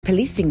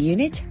Policing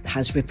unit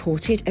has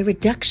reported a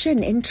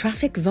reduction in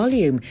traffic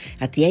volume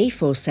at the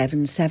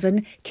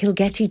A477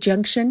 Kilgetty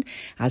Junction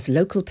as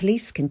local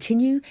police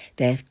continue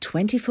their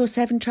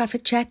 24/7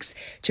 traffic checks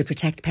to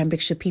protect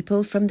Pembrokeshire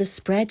people from the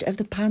spread of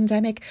the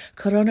pandemic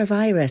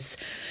coronavirus.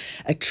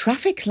 A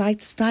traffic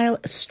light-style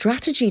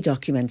strategy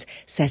document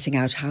setting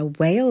out how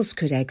Wales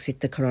could exit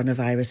the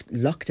coronavirus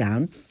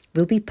lockdown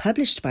will be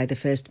published by the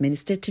First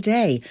Minister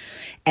today.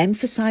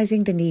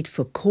 Emphasising the need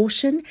for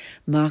caution,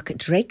 Mark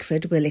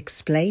Drakeford will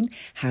explain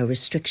how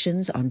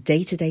restrictions on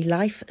day-to-day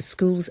life,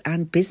 schools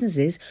and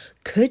businesses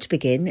could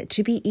begin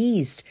to be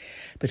eased.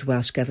 But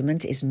Welsh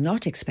Government is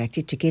not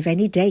expected to give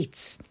any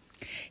dates.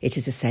 It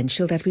is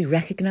essential that we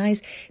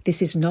recognise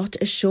this is not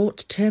a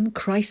short-term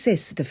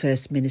crisis, the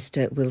First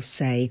Minister will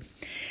say.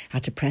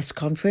 At a press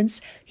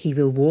conference, he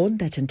will warn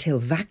that until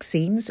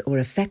vaccines or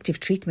effective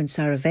treatments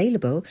are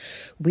available,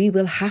 we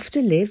will have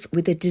to live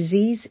with the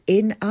disease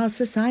in our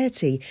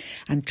society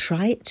and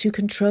try to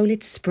control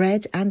its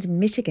spread and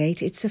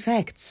mitigate its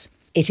effects.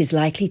 It is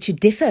likely to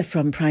differ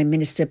from Prime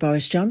Minister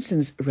Boris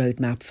Johnson's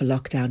roadmap for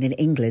lockdown in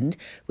England,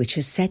 which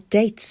has set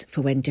dates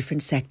for when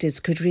different sectors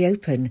could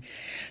reopen.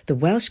 The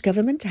Welsh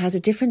Government has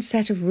a different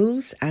set of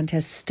rules and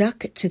has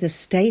stuck to the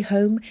stay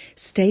home,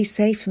 stay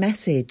safe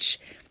message.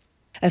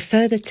 A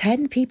further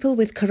 10 people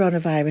with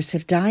coronavirus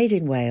have died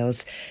in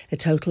Wales. A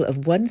total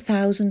of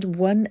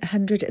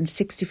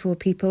 1,164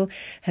 people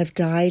have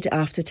died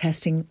after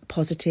testing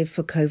positive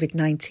for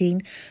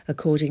COVID-19,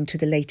 according to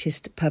the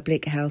latest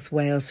Public Health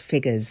Wales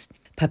figures.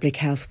 Public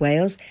Health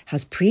Wales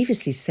has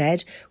previously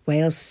said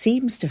Wales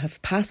seems to have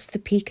passed the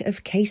peak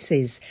of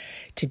cases.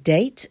 To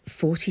date,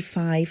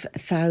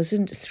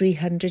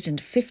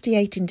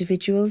 45,358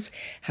 individuals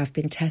have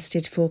been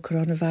tested for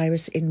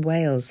coronavirus in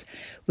Wales,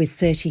 with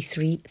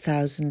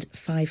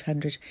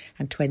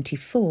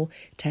 33,524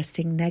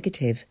 testing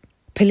negative.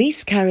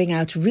 Police carrying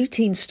out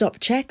routine stop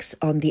checks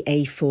on the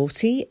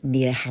A40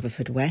 near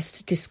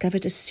Haverfordwest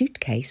discovered a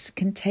suitcase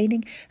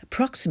containing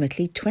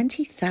approximately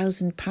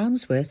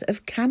 £20,000 worth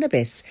of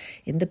cannabis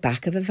in the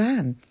back of a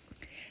van.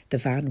 The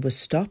van was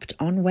stopped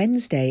on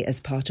Wednesday as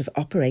part of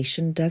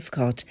Operation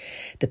Dovecot,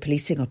 the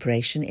policing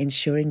operation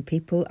ensuring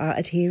people are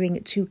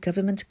adhering to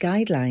government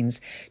guidelines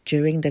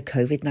during the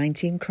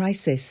COVID-19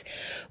 crisis.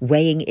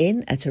 Weighing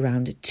in at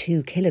around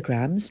 2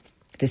 kilograms,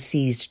 the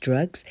seized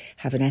drugs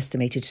have an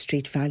estimated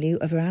street value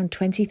of around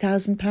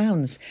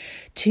 £20,000.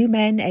 2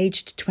 men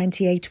aged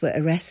 28 were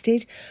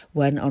arrested,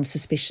 one on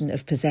suspicion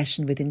of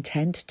possession with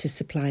intent to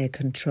supply a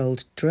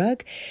controlled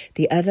drug,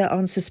 the other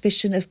on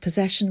suspicion of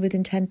possession with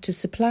intent to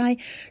supply,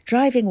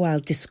 driving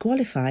while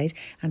disqualified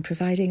and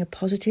providing a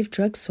positive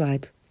drug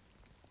swipe.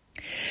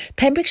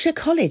 Pembrokeshire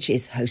College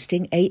is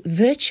hosting a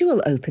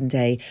virtual open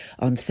day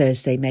on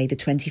Thursday, May the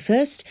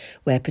 21st,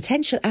 where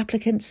potential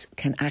applicants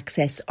can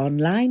access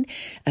online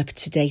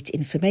up-to-date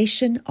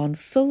information on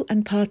full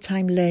and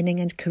part-time learning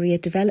and career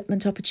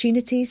development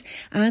opportunities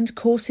and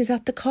courses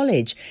at the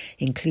college,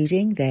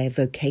 including their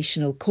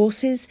vocational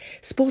courses,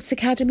 sports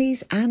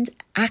academies and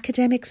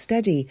academic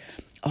study.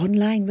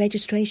 Online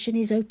registration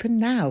is open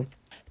now.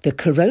 The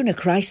corona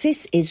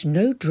crisis is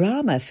no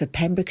drama for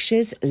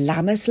Pembrokeshire's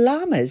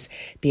llamas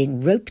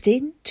being roped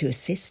in to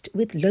assist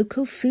with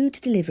local food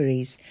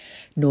deliveries.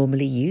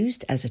 Normally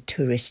used as a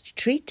tourist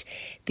treat,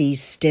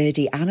 these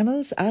sturdy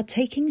animals are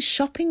taking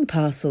shopping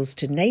parcels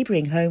to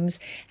neighbouring homes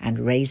and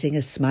raising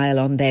a smile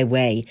on their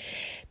way.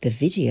 The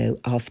video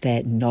of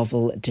their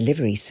novel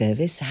delivery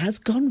service has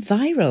gone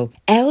viral.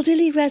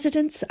 Elderly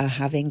residents are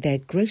having their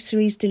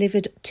groceries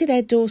delivered to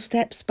their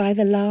doorsteps by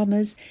the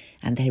llamas,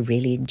 and they're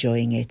really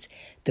enjoying it.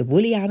 The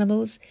woolly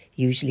animals,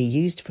 usually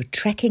used for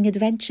trekking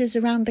adventures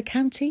around the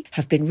county,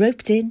 have been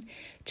roped in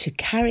to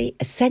carry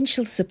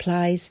essential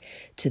supplies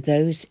to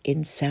those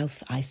in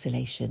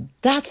self-isolation.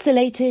 That's the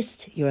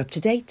latest. You're up to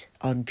date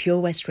on Pure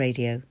West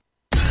Radio.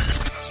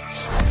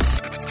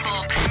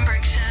 For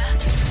Pembrokeshire,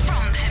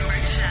 from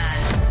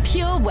Pembrokeshire,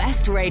 Pure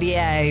West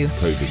Radio.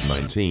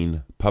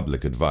 COVID-19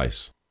 public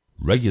advice.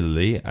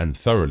 Regularly and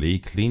thoroughly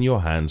clean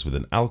your hands with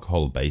an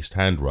alcohol-based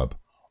hand rub,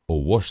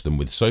 or wash them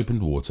with soap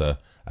and water,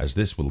 as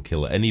this will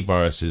kill any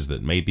viruses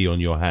that may be on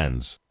your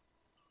hands.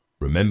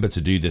 Remember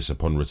to do this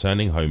upon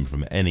returning home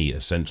from any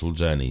essential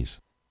journeys.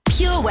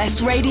 Pure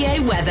West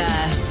Radio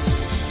weather.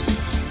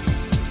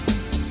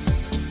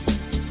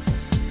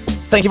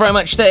 Thank you very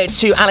much there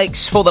to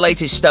Alex for the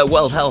latest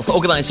World Health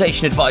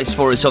Organisation advice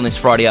for us on this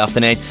Friday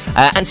afternoon,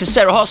 and to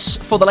Sarah Hoss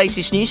for the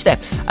latest news there.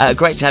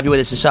 Great to have you with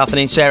us this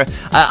afternoon, Sarah.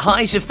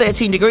 Highs of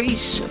 13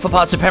 degrees for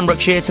parts of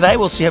Pembrokeshire today.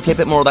 We'll see hopefully a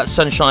bit more of that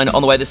sunshine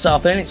on the way this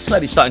afternoon. It's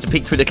slowly starting to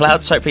peek through the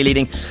clouds, hopefully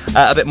leading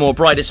a bit more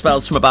brighter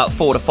spells from about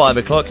 4 to 5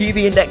 o'clock.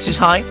 UV index is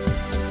high.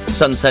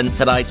 Sunset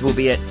tonight will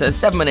be at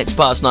 7 minutes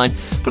past 9.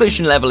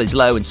 Pollution level is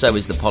low, and so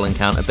is the pollen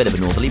count. A bit of a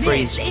northerly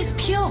breeze. This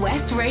is Pure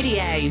West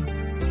Radio.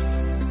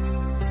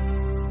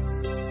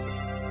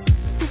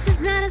 This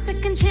is not a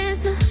second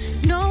chance,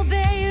 no,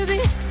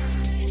 baby.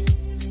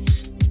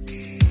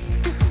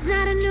 This is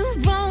not a new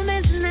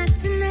romance, not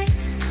tonight.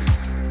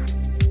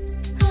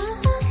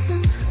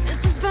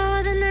 This is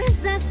for the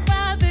nights that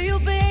cry for you,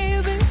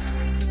 baby.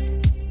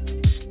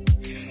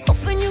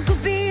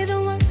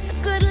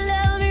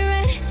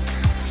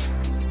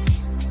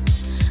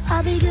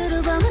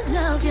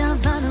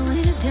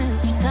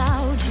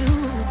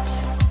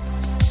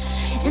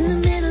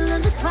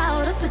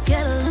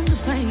 forget all of the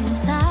pain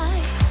inside.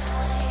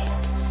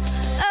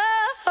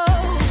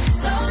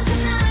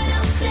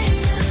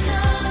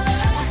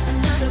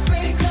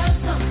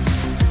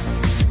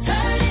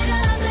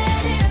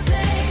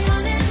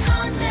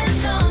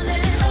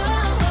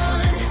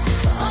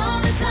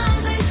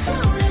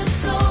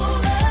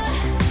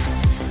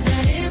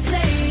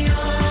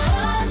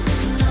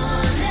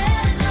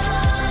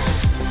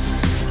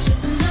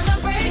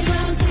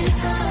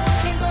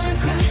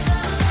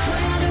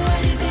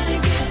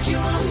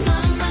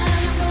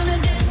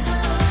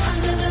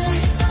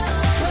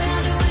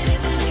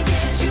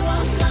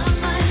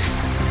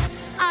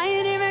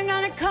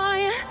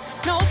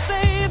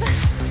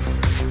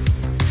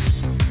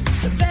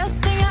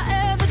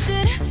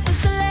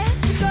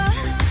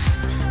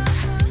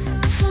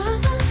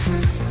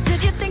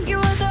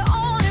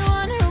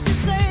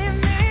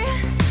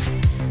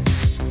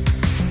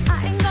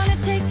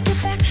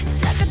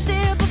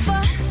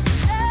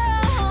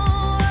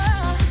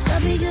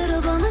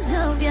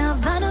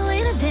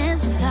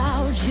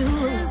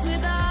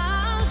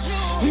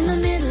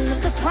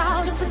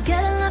 Proud of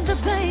forgetting of the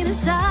pain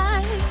inside.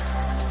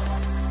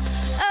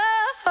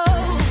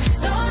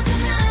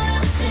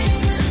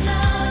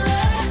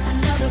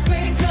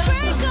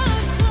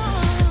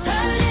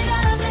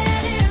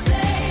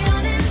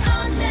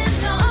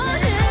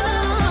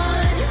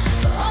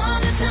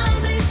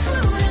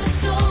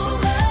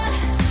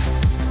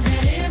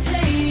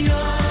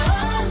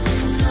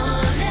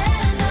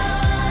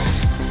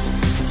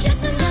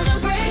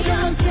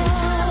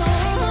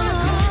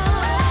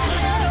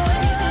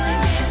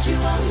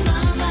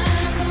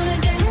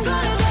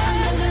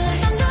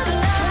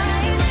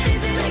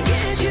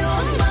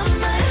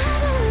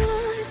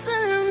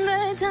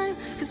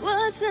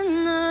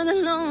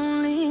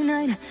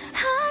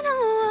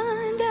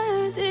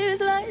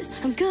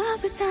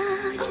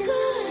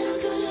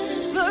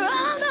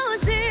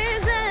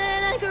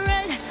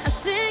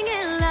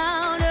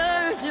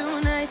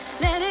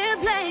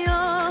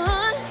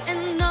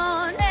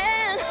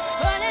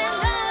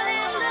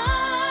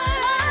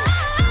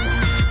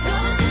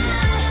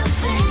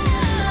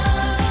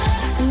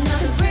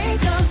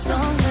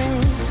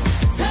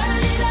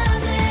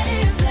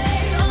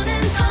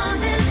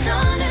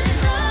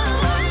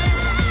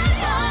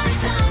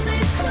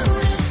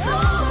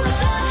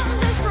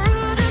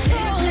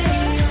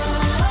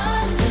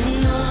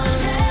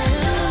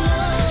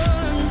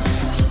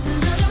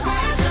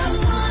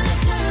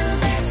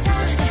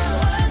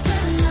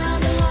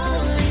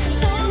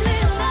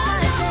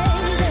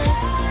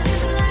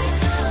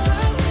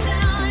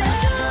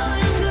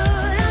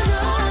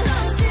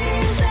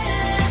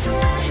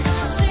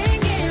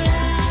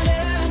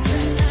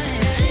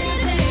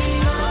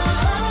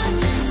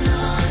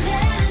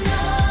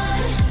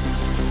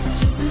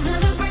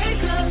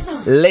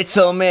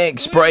 Little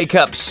Mix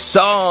breakup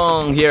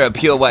song here at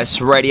Pure West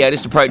Radio.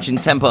 Just approaching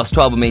 10 past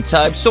 12 with me,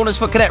 Tobe.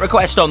 Saundersfoot Connect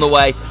request on the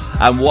way.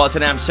 And what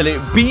an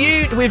absolute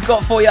beaut we've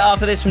got for you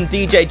after this from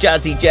DJ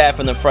Jazzy Jeff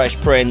and the Fresh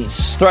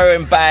Prince.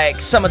 Throwing back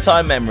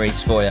summertime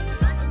memories for you.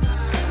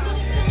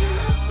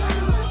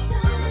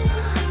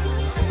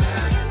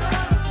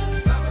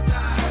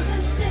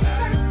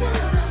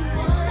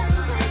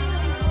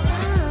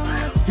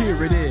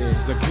 Here it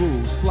is, a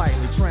groove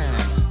slightly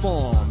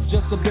transformed.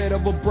 Just a bit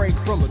of a break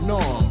from the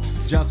norm.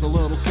 Just a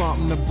little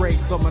something to break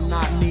the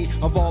monotony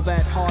of all that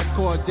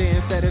hardcore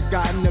dance that has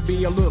gotten to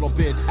be a little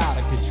bit out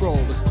of control.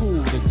 It's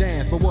cool to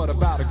dance, but what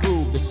about a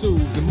groove that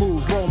soothes and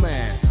moves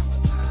romance?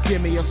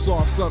 Give me a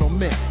soft, subtle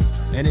mix,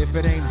 and if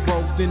it ain't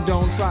broke, then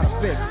don't try to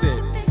fix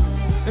it.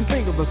 And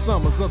think of the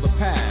summers of the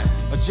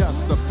past.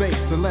 Adjust the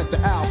bass and let the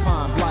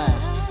Alpine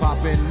blast.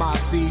 Pop in my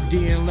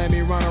CD and let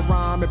me run a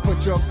rhyme and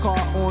put your car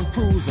on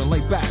cruise and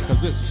lay back,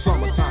 cause it's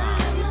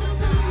summertime.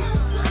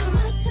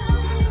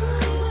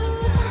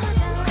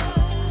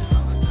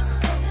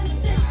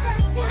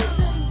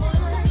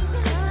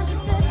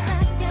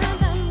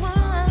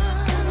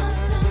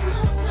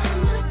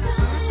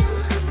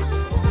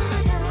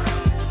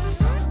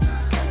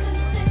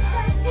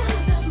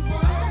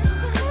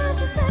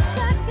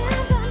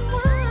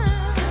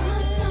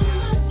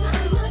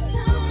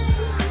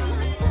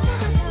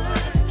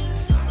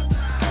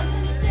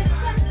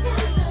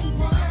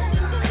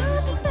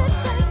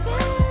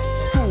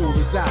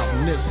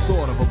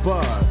 Sort of a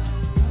buzz,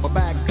 but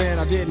back then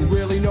I didn't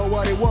really know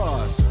what it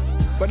was.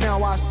 But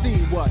now I see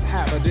what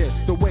happened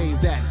is the way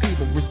that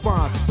people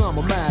respond to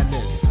summer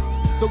madness.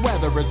 The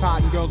weather is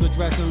hot and girls are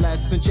dressing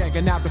less and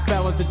checking out the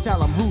fellas to tell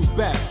them who's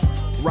best.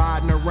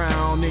 Riding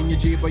around in your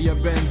Jeep or your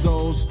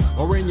Benzos,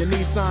 or in your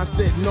Nissan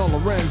sitting on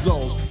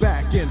Lorenzo's.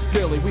 Back in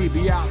Philly, we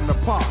be out in the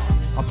park.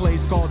 A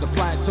place called the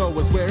Plateau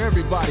is where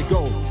everybody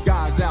go.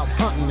 Guys out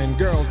hunting and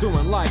girls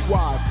doing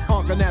likewise.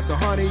 Honking at the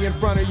honey in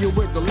front of you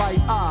with the light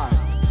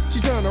eyes. She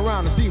turn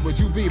around to see what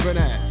you beeping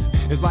at.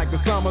 It's like the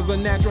summer's a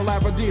natural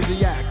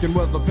aphrodisiac. And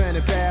with a pen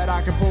and pad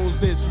I compose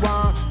this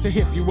rhyme to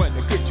hip you and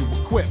to get you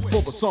equipped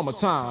for the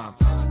summertime.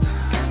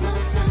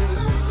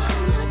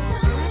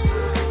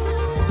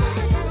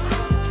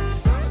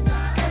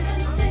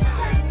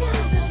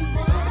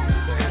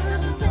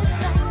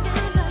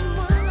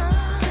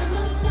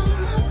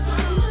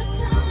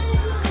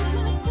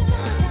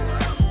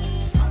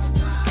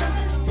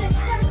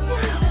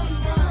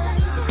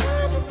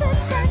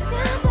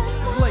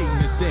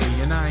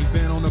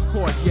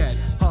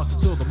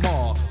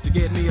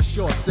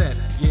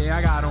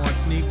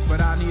 sneaks,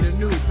 but I need a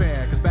new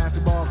pair. Cause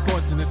basketball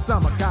courts in the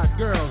summer got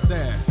girls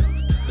there.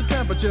 The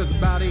temperature's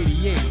about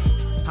 88.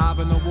 Hop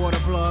in the water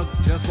plug,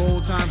 just for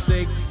old time's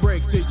sake.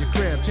 Break to your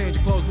crib, change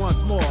your clothes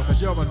once more.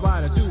 Cause you're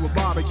invited to a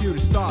barbecue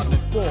that's starting at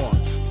 4.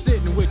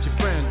 Sitting with your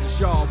friends as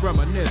y'all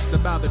reminisce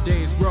about the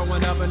days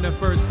growing up and the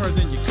first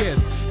person you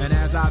kiss. And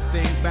as I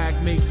think back,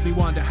 makes me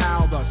wonder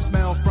how the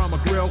smell from a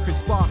grill can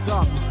spark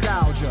up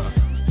nostalgia.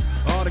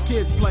 All the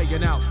kids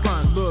playing out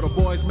front, little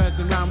boys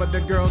messing around with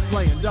the girls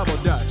playing double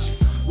dutch.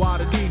 While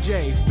the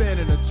DJ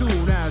spinning a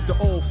tune as the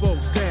old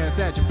folks dance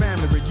at your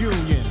family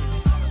reunion.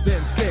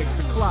 Then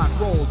 6 o'clock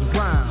rolls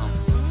around.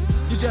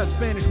 You just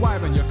finished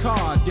wiping your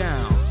car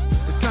down.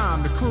 It's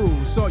time to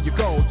cruise, so you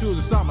go to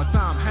the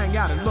summertime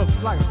hangout. It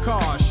looks like a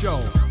car show.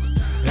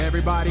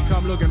 Everybody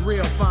come looking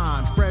real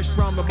fine, fresh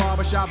from the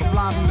barbershop or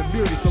fly from the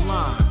beauty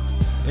salon.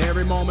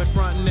 Every moment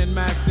frontin' and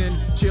maxin',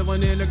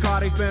 chillin' in the car,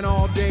 they spend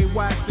all day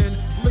waxin',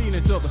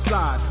 leaning to the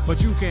side,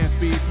 but you can't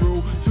speed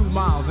through 2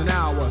 miles an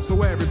hour,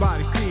 so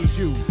everybody sees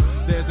you.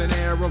 There's an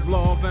air of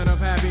love and of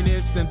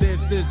happiness, and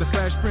this is the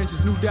Fresh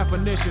Prince's new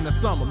definition of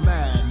summer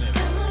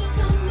madness.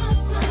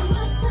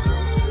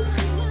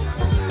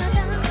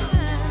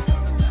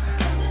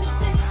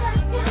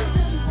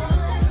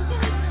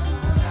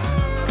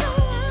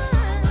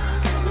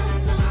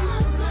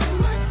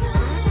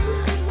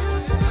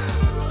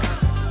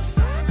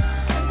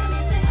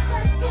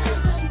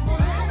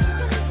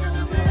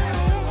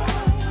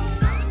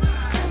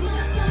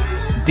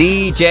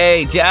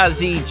 DJ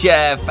Jazzy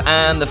Jeff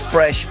and the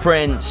Fresh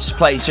Prince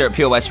plays here at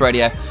Pure West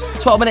Radio.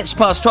 12 minutes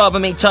past 12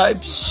 and me,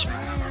 Tobes.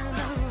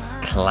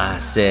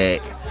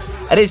 Classic.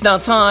 It is now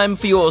time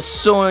for your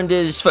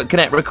Saundersfoot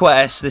Connect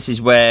request. This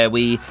is where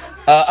we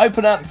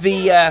open up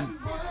the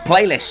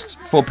playlist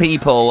for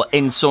people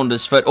in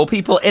Saundersfoot or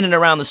people in and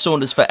around the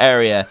Saundersfoot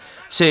area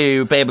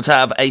to be able to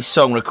have a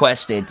song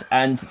requested.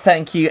 And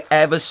thank you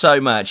ever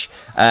so much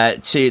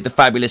to the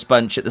fabulous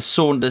bunch at the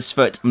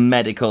Saundersfoot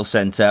Medical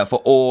Centre for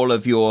all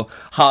of your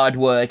hard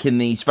work in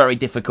these very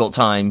difficult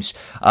times.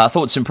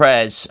 Thoughts and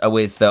prayers are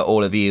with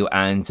all of you,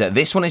 and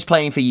this one is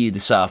playing for you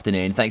this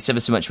afternoon. Thanks ever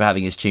so much for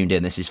having us tuned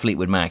in. This is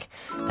Fleetwood Mac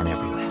and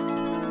Everywhere.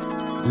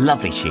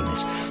 Lovely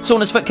tuners.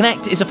 Saundersfoot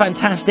Connect is a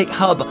fantastic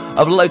hub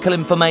of local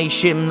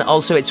information.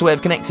 Also, it's a way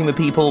of connecting with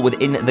people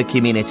within the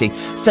community.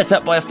 Set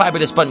up by a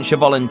fabulous bunch of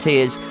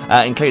volunteers,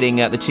 including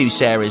the two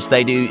Sarahs.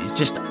 They do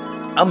just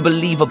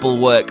unbelievable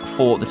work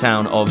for the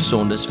town of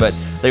Saundersfoot.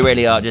 They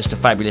really are just a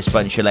fabulous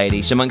bunch of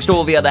ladies. Amongst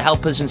all the other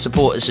helpers and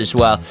supporters as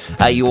well,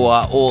 you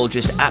are all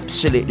just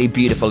absolutely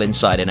beautiful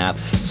inside and out.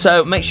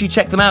 So make sure you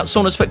check them out,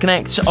 Saundersfoot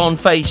Connect on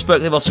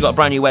Facebook. They've also got a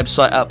brand new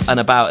website up and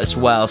about as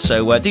well,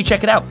 so do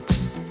check it out.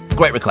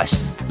 Great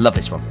request. Love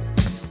this one.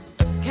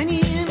 Can you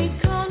hear me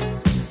calling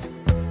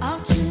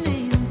out your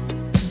name?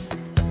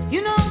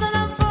 You know that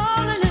I'm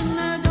falling and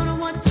I don't know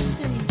what to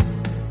say.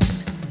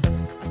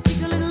 I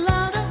speak a little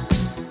louder,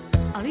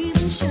 I'll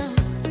even shout.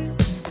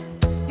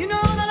 You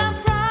know that I'm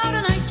proud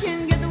and I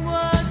can't get the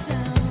words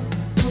out.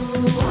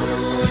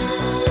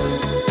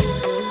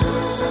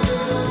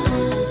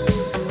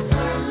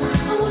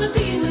 I wanna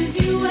be with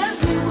you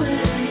everywhere.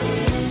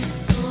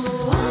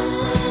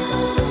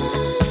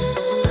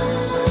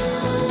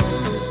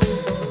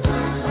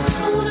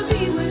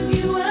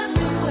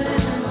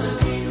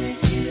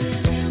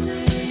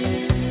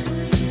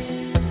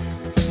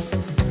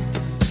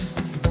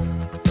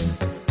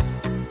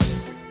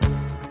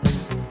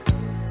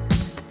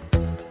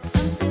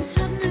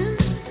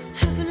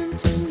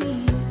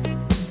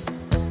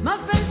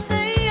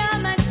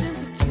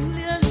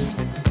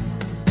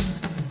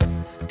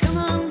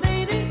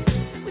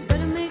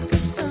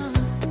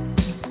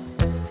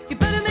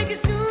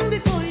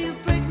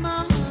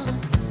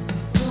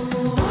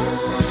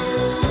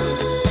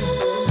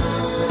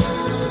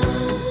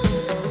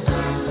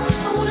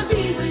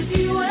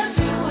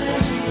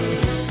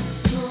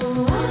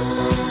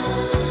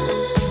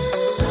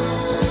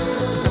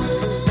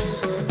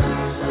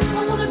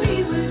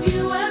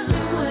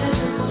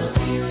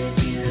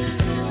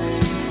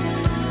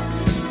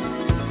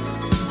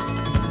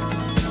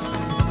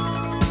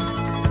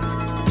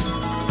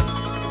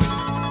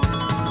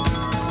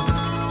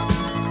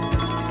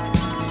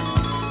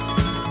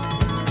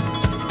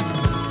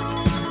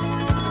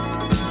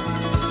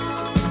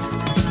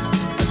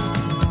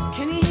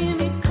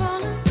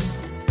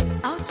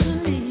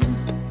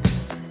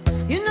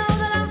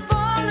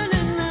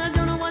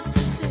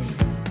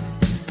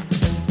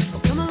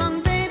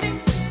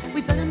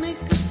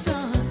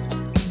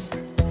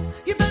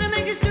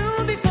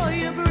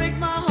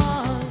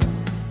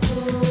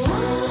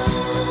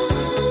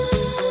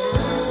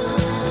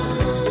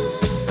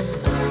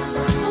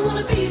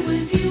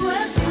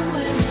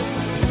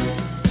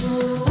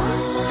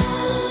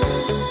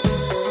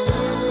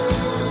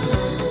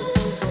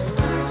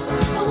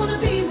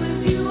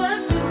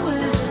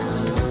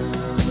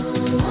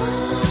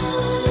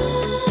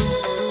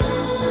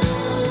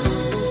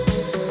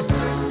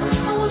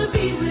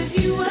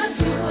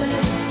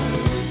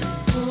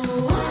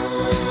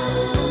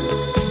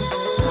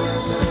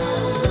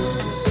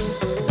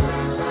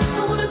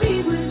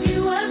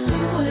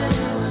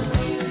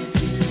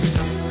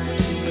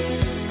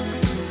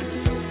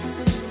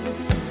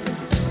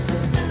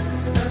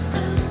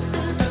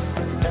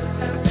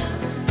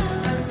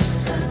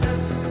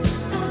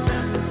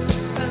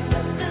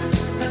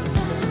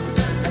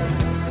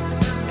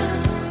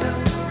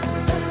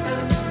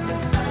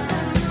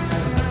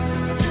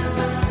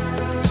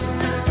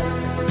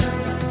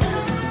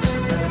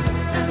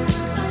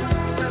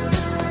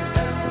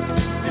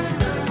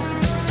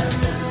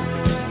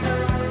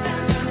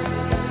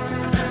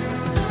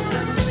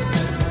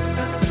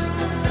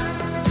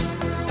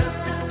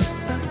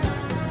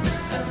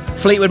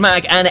 Fleetwood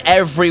Mac and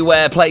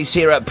Everywhere plays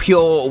here at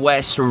Pure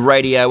West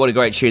Radio. What a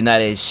great tune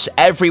that is.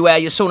 Everywhere,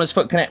 your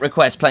Saundersfoot Connect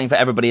request playing for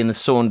everybody in the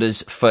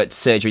Saundersfoot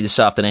surgery this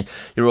afternoon.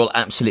 You're all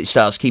absolute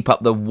stars. Keep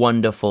up the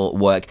wonderful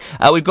work.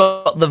 We've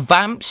got the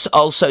Vamps,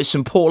 also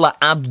some Paula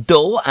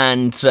Abdul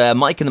and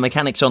Mike and the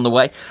Mechanics on the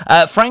way.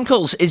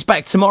 Frankles is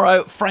back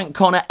tomorrow. Frank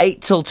Connor,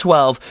 8 till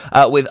 12,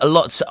 with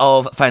lots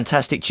of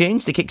fantastic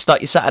tunes to kickstart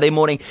your Saturday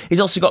morning. He's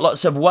also got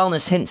lots of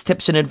wellness hints,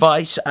 tips and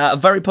advice. A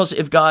very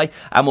positive guy,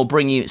 and will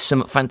bring you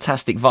some fantastic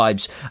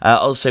vibes.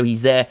 Also,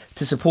 he's there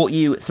to support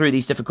you through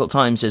these difficult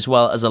times as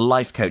well as a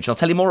life coach. I'll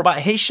tell you more about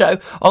his show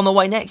on the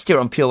way next here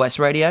on Pure West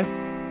Radio.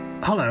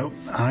 Hello,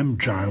 I'm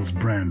Giles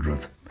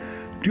Brandreth.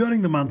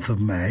 During the month of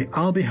May,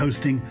 I'll be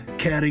hosting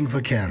Caring for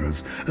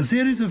Carers, a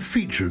series of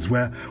features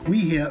where we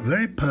hear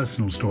very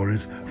personal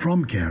stories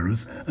from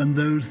carers and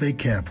those they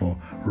care for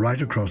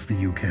right across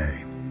the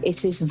UK.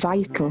 It is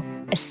vital,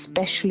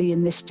 especially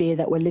in this day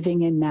that we're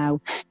living in now,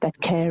 that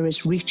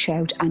carers reach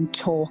out and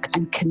talk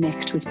and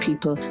connect with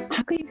people.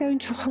 How can you go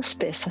into a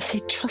hospice? I say,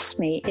 trust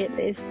me, it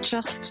is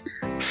just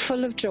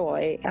full of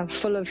joy and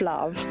full of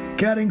love.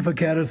 Caring for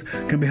Carers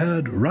can be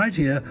heard right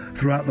here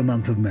throughout the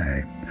month of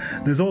May.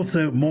 There's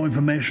also more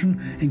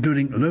information,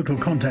 including local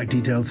contact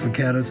details for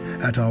carers,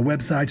 at our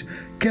website,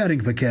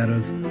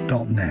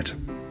 caringforcarers.net.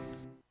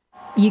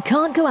 You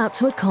can't go out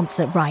to a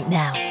concert right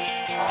now.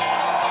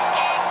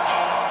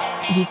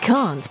 You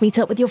can't meet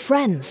up with your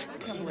friends.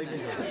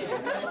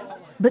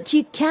 But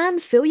you can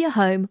fill your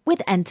home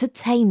with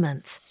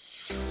entertainment.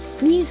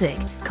 Music,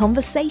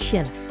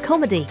 conversation,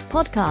 comedy,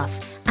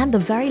 podcasts, and the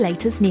very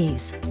latest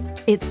news.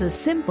 It's as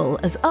simple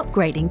as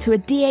upgrading to a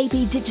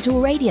DAB digital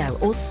radio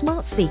or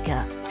smart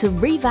speaker to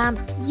revamp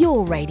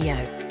your radio,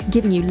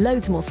 giving you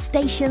loads more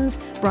stations,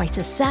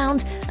 brighter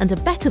sound, and a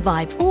better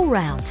vibe all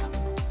round.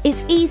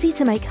 It's easy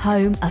to make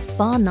home a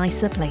far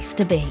nicer place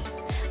to be.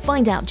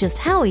 Find out just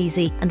how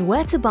easy and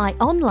where to buy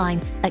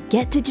online at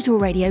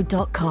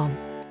getdigitalradio.com.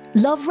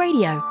 Love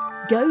radio.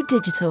 Go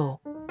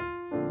digital.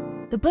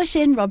 The Bush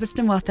Inn,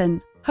 Robertson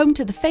Wathen, home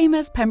to the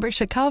famous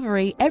Pembrokeshire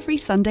Carvery every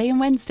Sunday and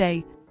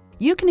Wednesday.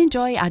 You can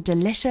enjoy our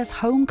delicious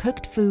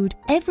home-cooked food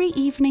every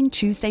evening,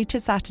 Tuesday to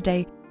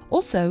Saturday.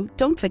 Also,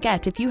 don't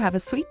forget, if you have a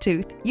sweet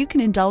tooth, you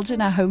can indulge in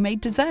our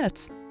homemade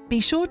desserts. Be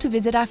sure to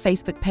visit our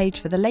Facebook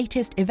page for the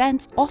latest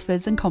events,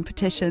 offers and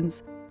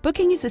competitions.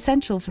 Booking is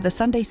essential for the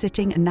Sunday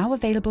sitting and now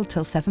available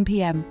till 7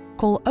 p.m.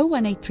 Call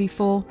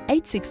 01834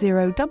 860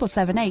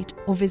 778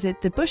 or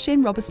visit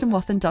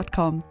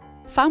thebushinrobertsonwathen.com.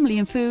 Family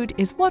and food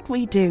is what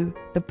we do.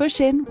 The Bush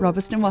Inn,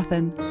 Robertson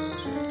Wathen.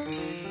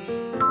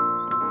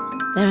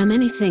 There are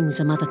many things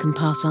a mother can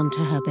pass on to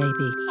her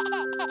baby.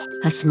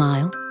 Her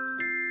smile,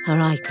 her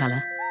eye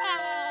colour,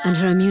 and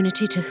her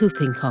immunity to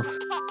whooping cough.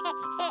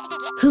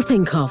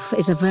 Whooping cough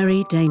is a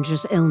very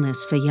dangerous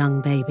illness for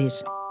young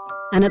babies.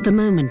 And at the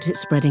moment it's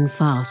spreading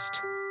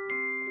fast.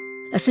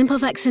 A simple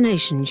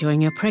vaccination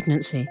during your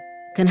pregnancy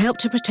can help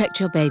to protect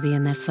your baby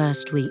in their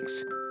first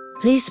weeks.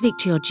 Please speak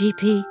to your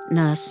GP,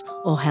 nurse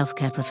or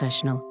healthcare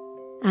professional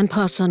and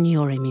pass on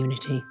your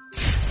immunity.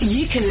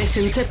 You can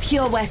listen to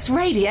Pure West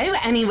Radio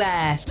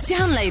anywhere.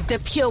 Download the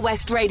Pure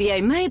West Radio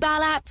mobile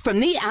app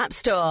from the App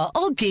Store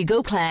or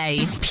Google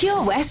Play.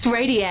 Pure West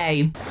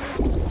Radio.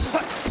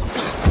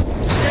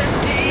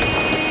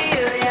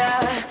 Cecilia,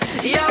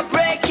 you're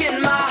breaking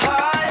my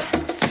heart.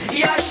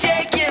 You're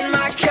shaking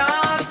my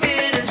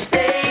confidence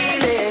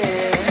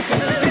daily.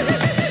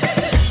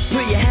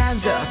 Put your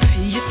hands up,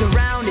 you're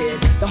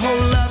surrounded. The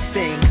whole love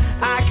thing,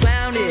 I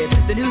clowned it.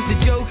 Then who's the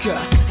joker?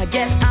 I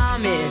guess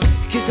I'm it.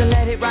 Cause I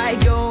let it right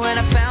go and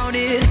I found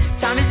it.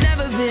 Time has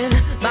never been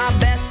my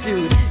best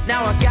suit.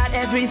 Now I got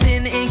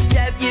everything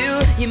except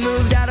you. You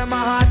moved out of my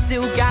heart,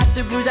 still got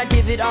the bruise. I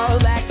give it all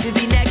back to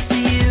be next to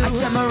you. I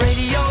turn my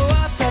radio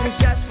up and it's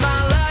just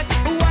my luck.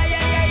 Why,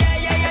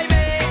 yeah,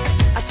 me.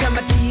 I turn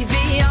my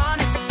TV on,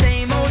 it's the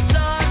same old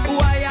song.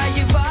 Why are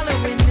you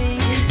following me?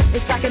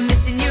 It's like I'm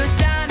missing you, a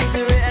sign is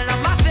written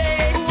on my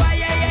face. Why,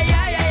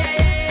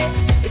 yeah.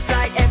 It's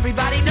like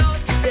everybody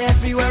knows, cause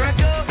everywhere I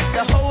go,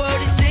 the whole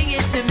world is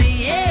singing to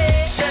me,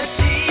 yeah.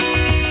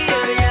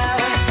 Cecilia,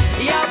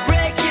 you're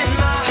breaking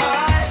my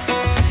heart.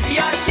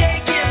 You're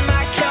shaking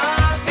my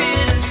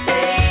confidence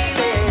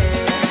daily.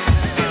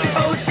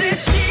 Oh,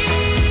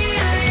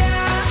 Cecilia,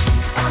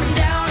 I'm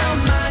down on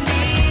my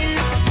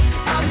knees.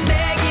 I'm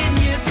begging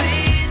you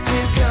please to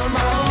come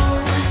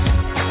home.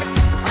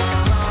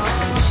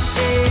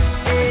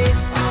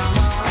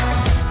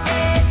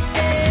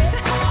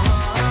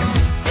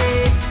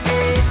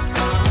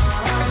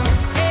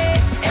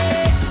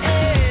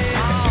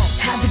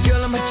 Had the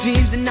girl of my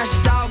dreams and now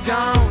she's all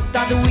gone.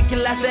 Thought that we could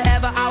last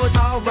forever, I was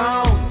all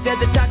wrong. Said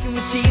the talking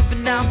was cheap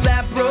and now I'm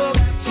flat broke.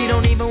 She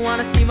don't even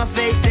wanna see my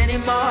face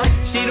anymore.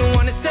 She don't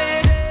wanna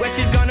say where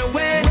she's gonna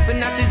wait, but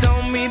now she's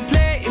on me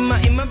play in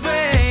my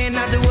brain.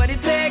 I do what it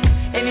takes,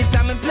 any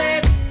time and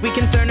place. We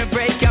can turn a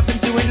break up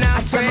into an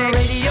outbreak. I turn my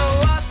radio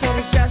up and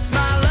it's just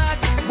my luck.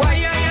 Why,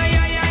 yeah,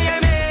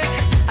 me.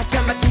 I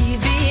turn my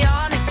TV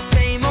on, it's the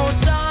same old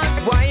song.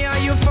 Why are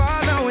you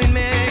following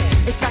me?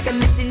 It's like I'm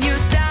missing you,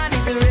 sign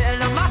is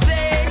written on my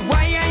face. Why,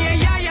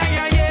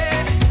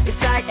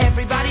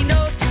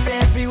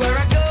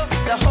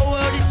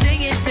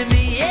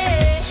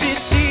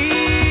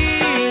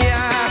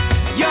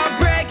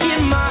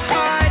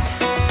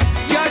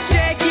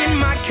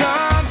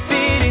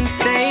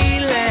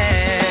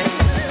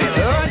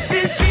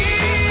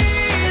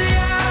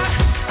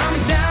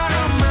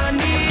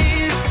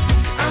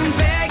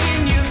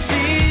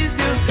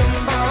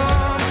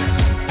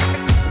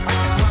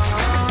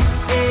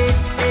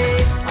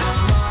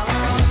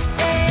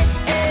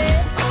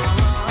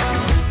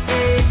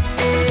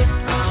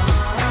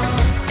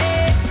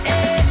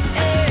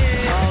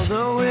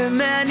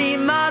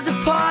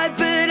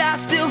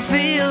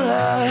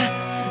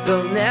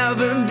 There'll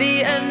never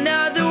be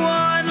another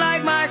one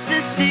like my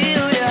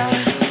Cecilia.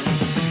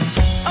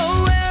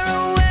 Oh,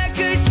 where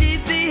could she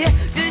be?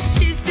 Does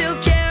she still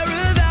care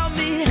about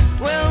me?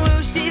 When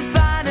will she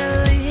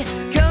finally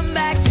come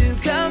back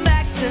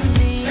to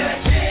me?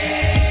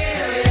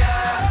 Cecilia,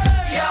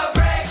 you're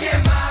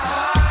breaking my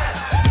heart.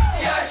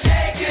 You're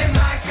shaking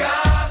my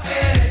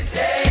confidence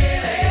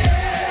daily.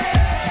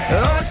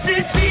 Oh,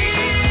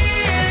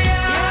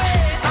 Cecilia,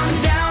 I'm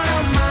down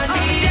on my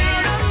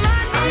knees.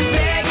 I'm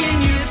begging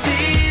you,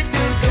 please,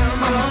 to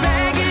come on.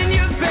 Begging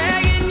you,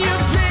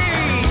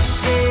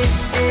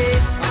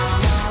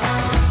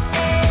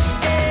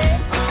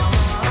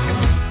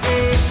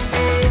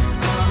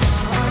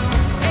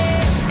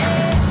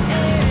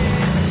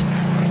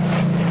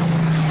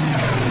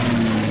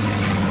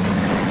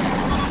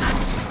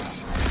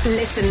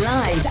 Listen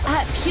live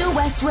at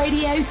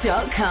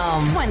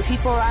purewestradio.com.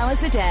 24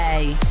 hours a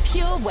day.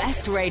 Pure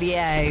West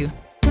Radio.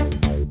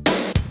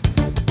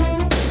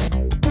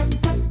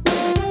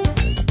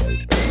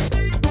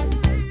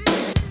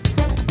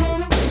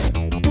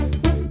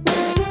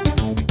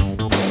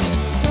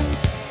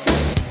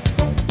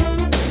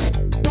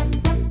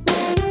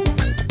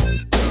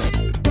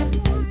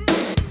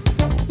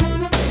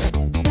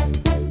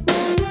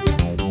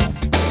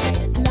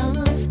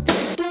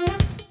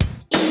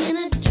 In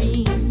a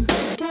dream,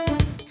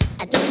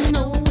 I don't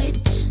know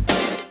which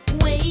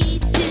way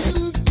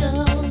to go.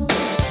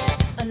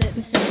 Let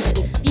me say that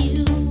if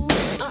you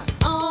are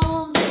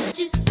all that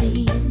you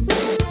seem,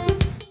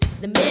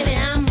 then baby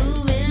I'm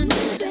moving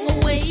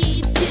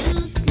way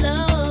too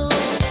slow.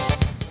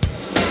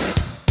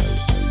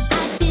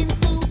 I've been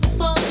fooled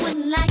before,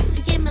 wouldn't like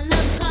to get my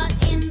love caught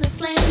in the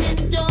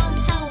slamming door.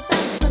 How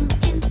about some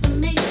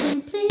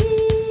information,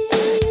 please?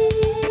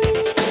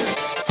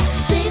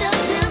 Straight up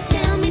now,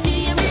 tell me, do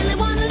you really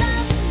wanna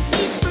love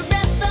me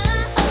forever?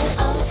 Oh,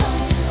 oh,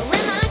 oh. Or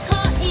am I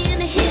caught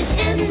in a hit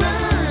and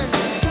run?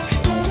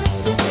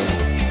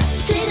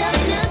 Straight up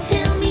now,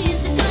 tell me,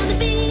 is it gonna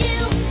be you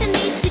and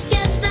me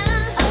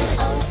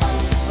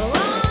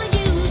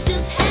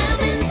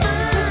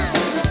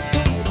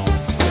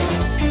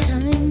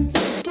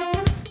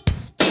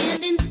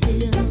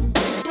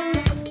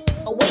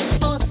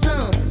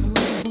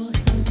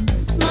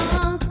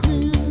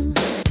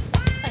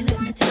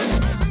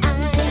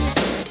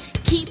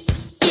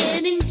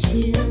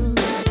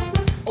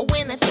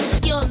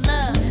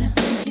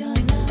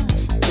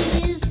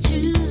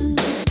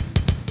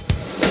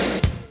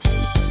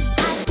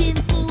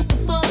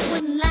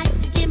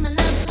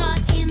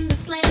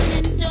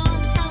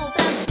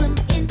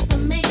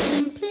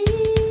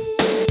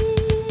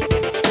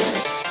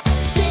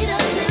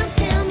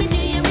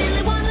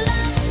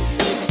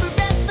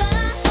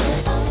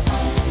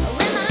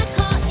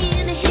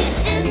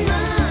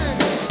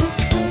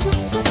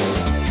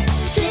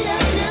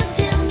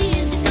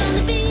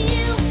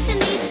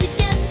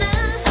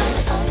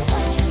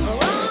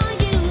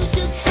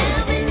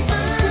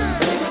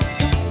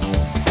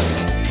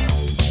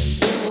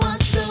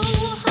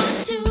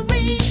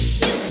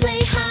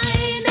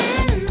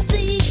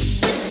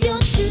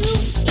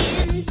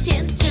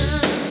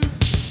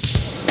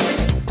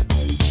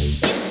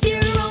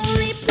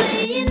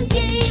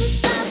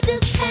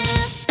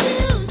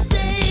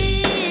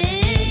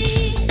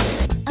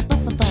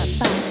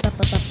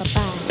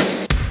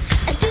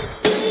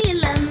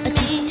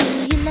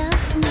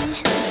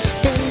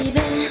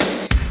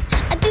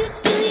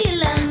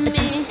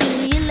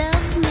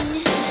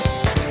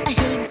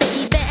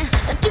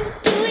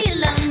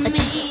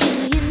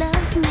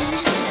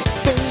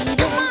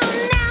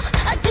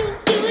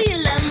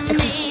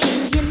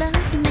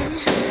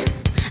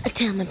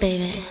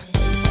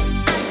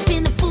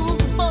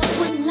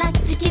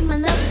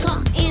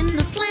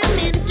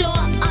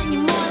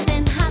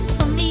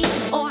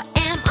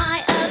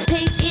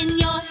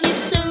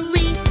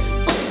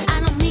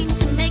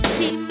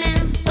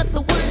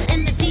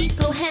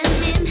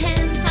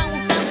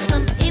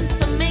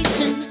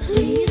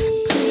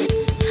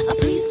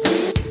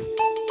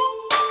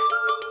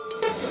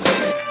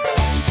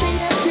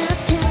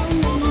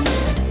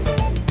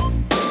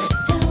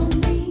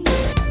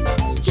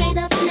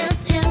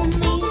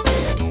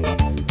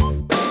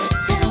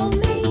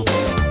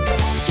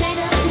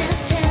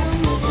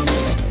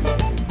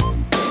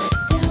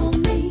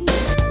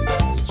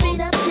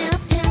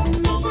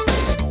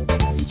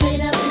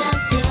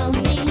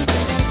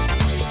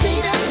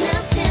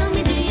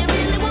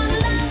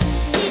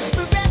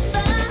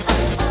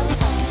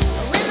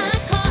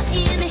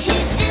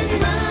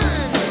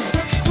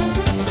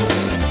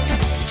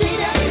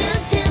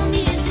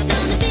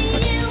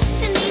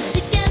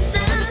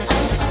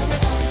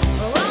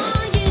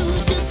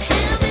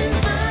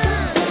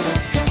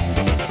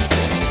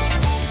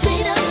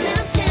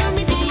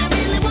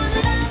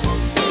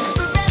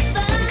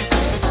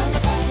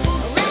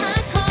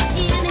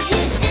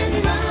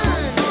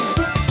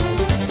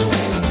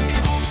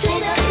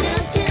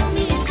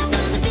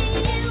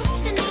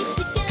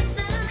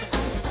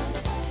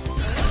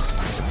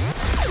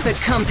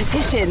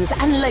competitions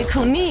and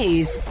local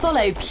news,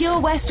 follow Pure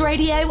West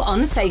Radio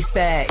on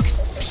Facebook.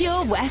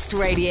 Pure West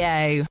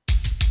Radio.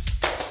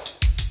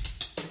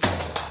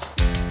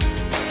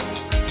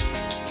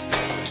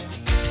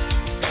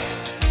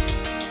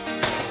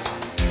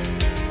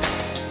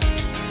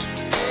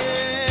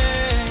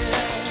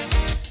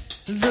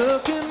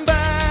 Looking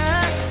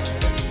back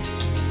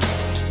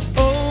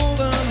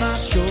over my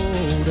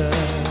shoulder,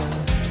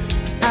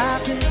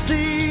 I can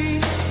see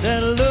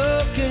that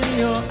look in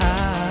your eye.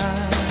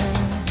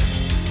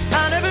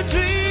 I never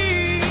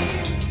dreamed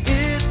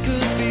it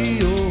could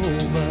be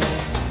over.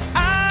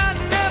 I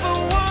never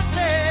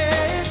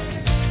wanted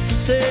to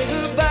say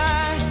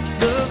goodbye.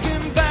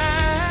 Looking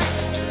back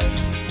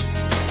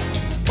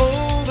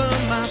over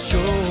my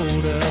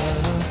shoulder,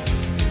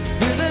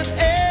 with an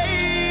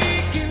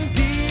aching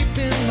deep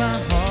in my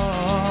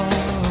heart.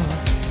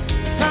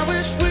 I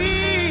wish we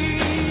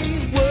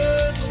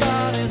were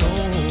starting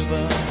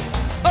over.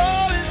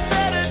 Oh,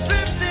 instead of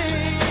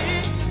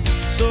drifting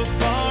so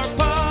far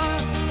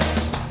apart.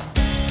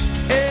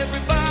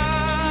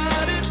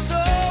 Everybody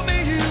told me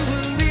you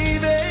were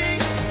leaving.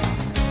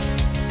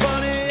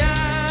 Funny, I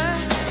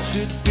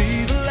should be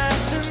the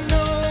last to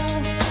know.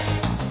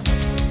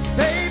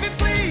 Baby,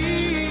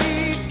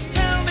 please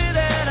tell me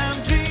that I'm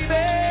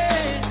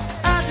dreaming.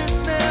 I just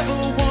never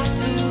want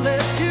to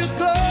let you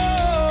go.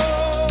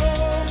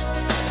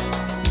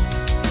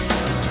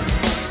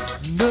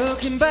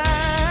 Looking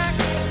back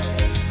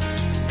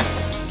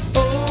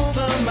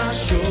over my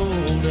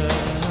shoulder,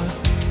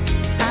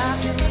 I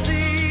can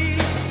see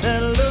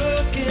that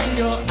look in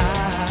your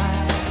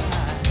eye,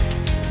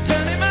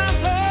 turning my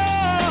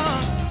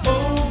heart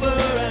over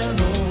and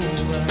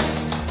over.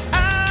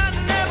 I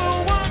never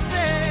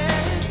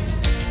wanted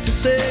to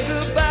say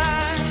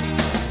goodbye.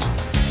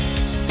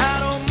 I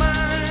don't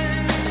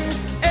mind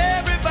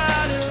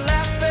everybody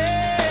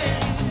laughing,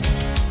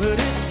 but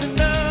it's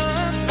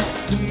enough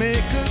to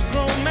make a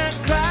grown man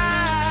cry.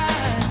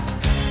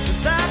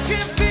 'Cause I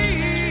can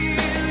feel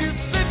you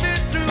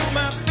slipping through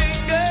my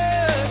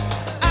fingers.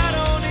 I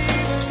don't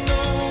even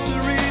know the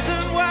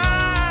reason why.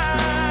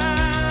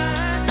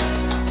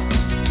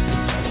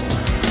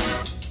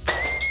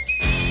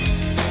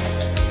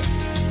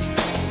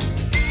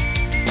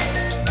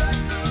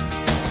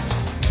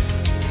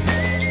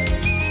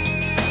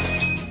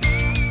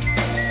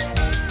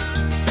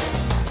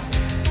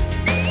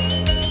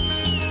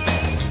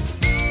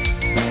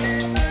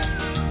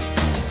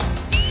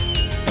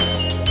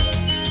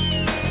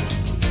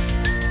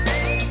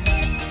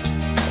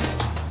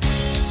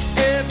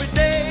 Every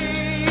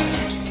day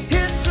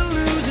it's a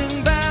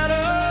losing battle.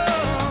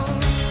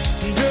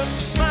 Just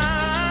to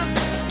smile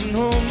and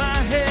hold my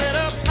head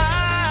up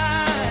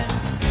high.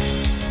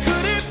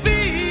 Could it be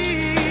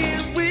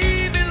we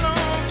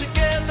belong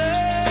together?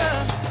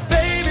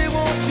 Baby,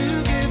 won't you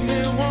give me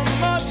one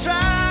more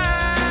try?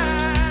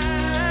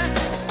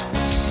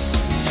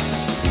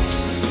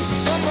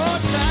 One more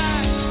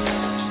time.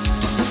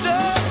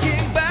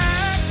 Looking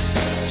back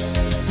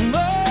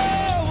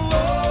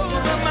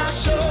over my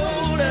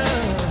shoulder,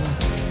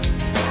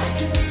 I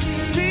can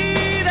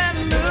see that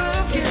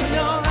look in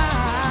your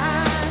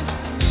eye.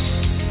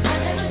 I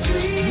never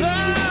dreamed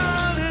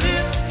that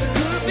it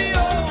could be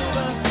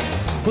over.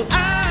 Well, I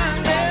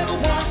never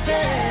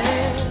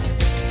wanted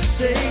to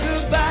say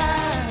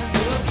goodbye.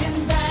 Looking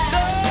back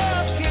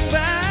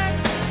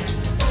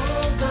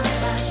over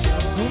my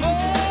shoulder,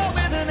 oh,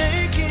 with an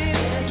aching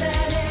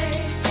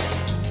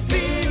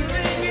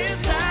feeling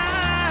inside.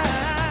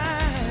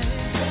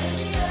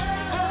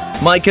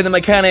 Mike and the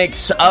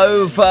Mechanics,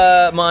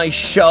 Over My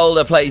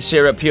Shoulder, plays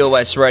here at Pure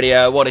West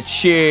Radio. What a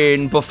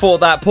tune. Before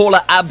that,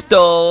 Paula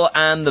Abdul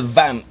and the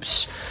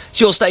Vamps. It's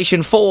your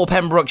station for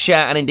Pembrokeshire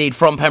and indeed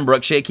from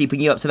Pembrokeshire,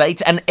 keeping you up to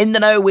date and in the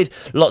know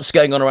with lots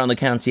going on around the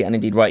county and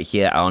indeed right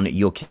here on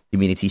your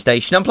community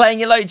station. I'm playing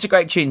you loads of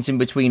great tunes in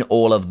between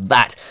all of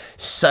that.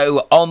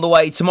 So on the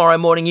way tomorrow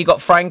morning, you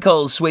got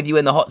Frankles with you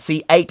in the hot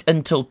seat 8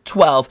 until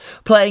 12,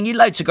 playing you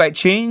loads of great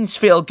tunes.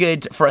 Feel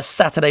good for a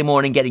Saturday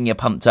morning, getting you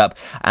pumped up.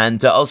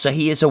 And also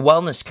he is a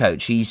wellness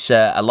coach. He's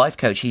a life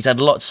coach. He's had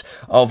lots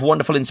of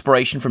wonderful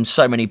inspiration from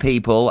so many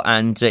people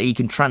and he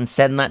can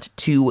transcend that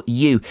to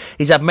you.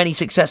 He's had many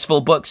successful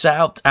books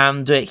out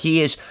and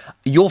he is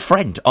your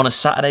friend on a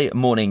Saturday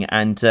morning.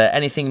 And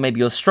anything maybe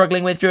you're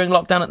struggling with during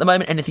lockdown at the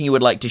moment, anything you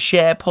would like to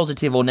share,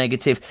 positive or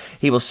negative,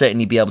 he will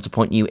certainly be able to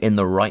point you in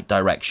the right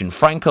direction.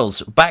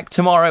 Frankles, back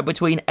tomorrow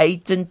between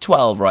 8 and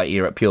 12 right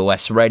here at Pure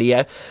West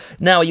Radio.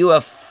 Now, are you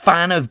a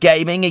fan of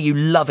gaming? Are you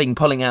loving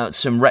pulling out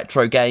some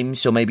retro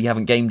games, or maybe you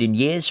haven't gamed in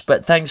years,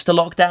 but thanks to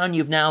lockdown,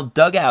 you've now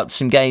dug out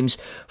some games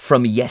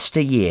from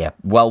yesteryear?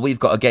 Well, we've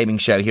got a gaming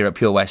show here at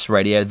Pure West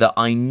Radio that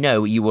I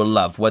know you will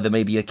love, whether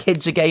maybe your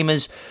kids are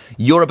gamers,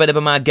 you're a bit of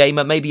a mad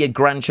gamer, maybe your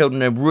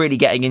grandchildren are really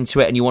getting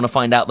into it and you want to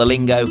find out the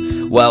lingo.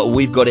 Well,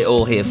 we've got it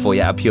all here for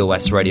you at Pure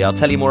West Radio. I'll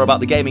tell you more about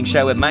the gaming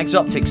show with Mags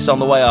Optics on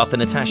the way after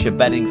Natasha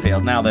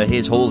Bedingfield. Now,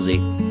 here's Halsey.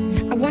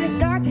 I want to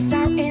start this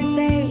out and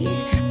say,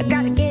 I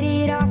gotta get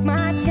it off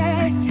my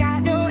chest.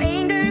 Got no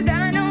anger,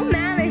 got no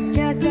malice,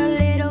 just a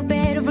little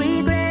bit of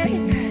regret.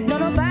 No,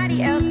 no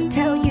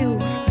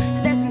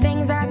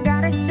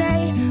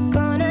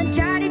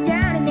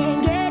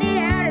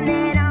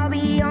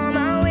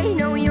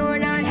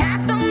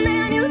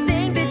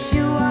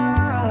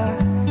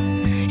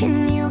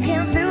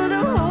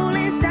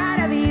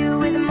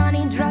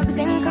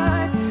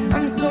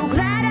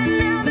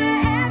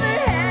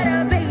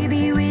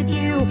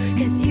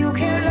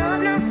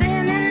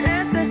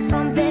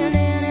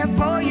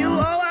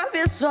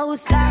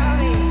so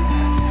sorry.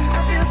 I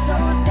feel so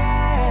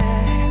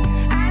sad.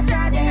 I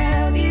tried to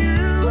help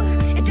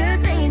you. It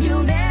just made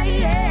you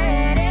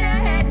mad. And I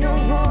had no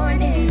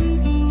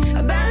warning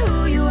about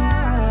who you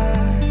are.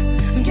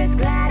 I'm just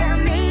glad I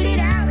made it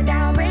out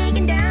without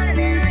breaking down, and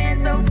then ran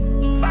so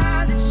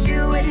far that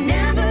you would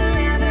never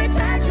ever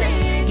touch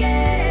me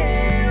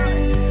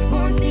again.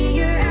 Won't see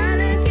your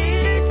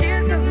alligator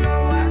tears, 'cause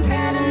no, I've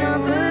had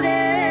enough of them.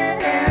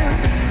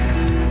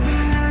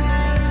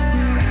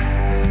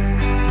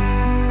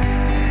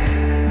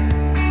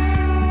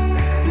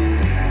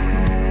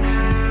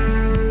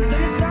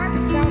 Gonna start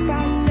this out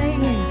by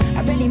saying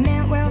I really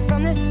meant well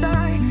from the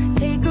start.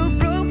 Take a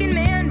broken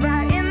man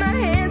right in my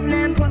hands and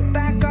then put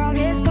back all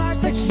his parts.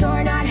 But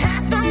you're not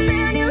half the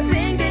man you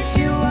think that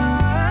you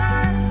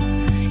are.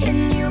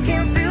 And you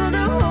can fill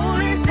the hole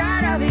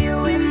inside of you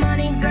with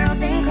money,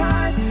 girls, and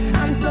cars.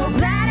 I'm so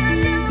glad I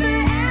never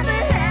ever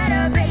had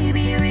a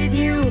baby with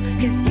you.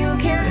 'Cause you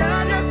can't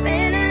love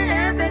nothing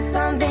unless there's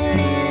something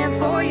in it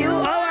for you.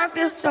 Oh, I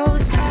feel so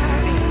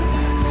sorry.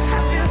 I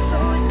feel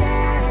so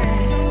sad.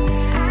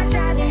 I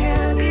tried to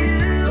help you.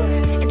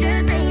 It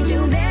just made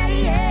you mad.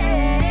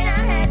 And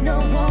I had no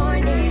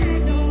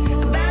warning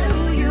about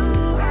who you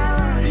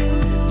are.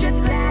 Just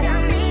glad I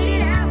made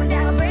it out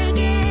without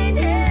breaking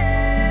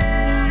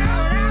down.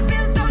 Oh, I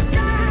feel so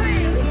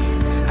sorry.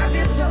 I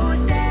feel so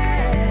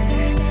sad.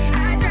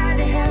 I tried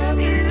to help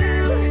you.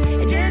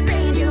 It just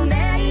made you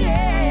mad.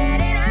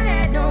 And I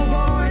had no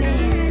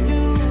warning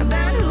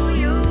about who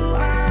you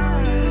are.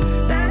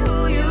 About who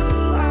you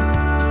are.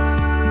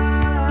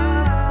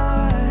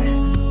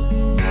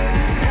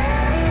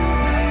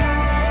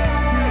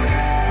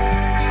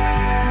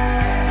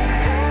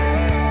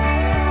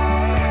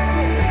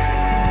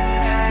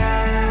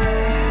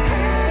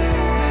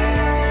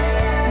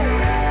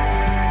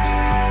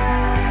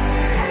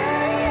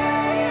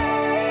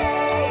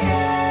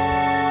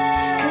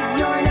 Cause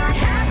you're not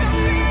half the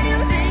man you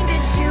think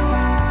that you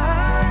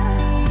are.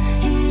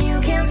 And you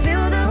can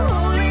fill the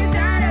hole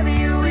inside of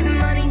you with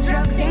money,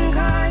 drugs, and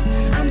cars.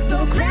 I'm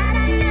so glad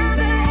I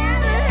never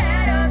ever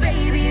had a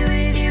baby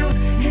with you.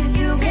 'Cause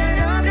you can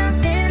love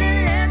nothing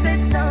unless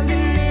there's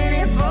something in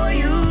it for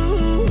you.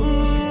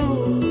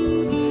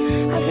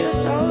 I feel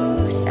so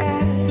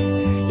sad.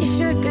 You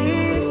should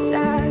be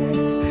sad.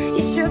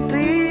 You should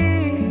be.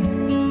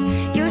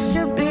 You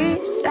should be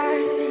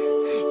sad.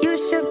 You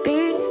should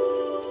be.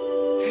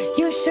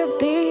 You should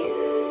be.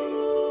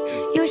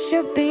 You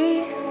should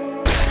be.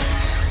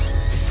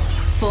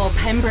 For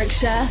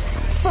Pembrokeshire,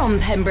 from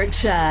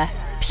Pembrokeshire,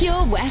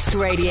 Pure West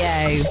Radio.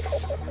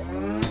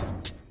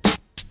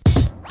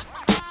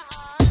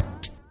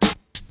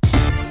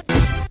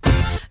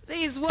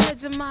 These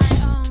words are my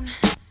own.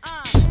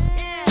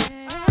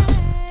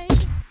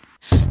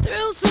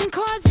 Threw some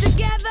chords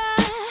together.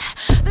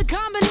 The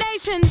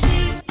combination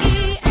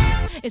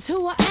D-E-F is who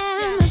I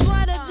am, is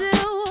what I do.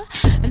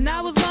 And I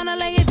was gonna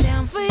lay it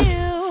down for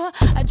you.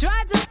 I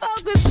tried to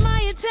focus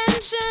my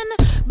attention,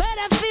 but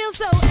I feel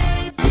so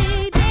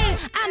ADD.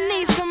 I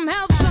need some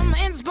help, some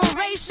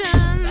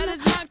inspiration. That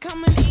is not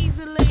coming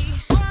easily.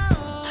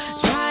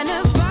 Trying to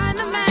find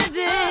the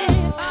magic.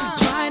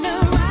 Trying to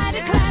write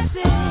a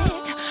classic.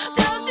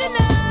 Don't you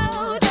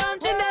know?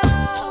 Don't you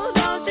know?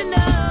 Don't you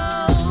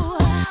know?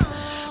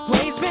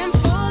 Waves been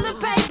full of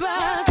paper,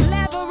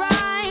 clever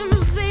rhymes.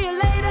 See you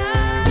later.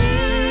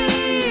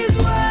 These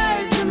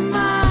words are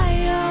my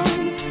own,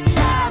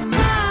 from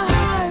my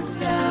heart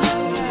flow.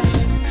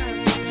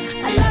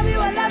 I love you,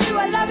 I love you,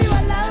 I love you,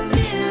 I love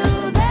you.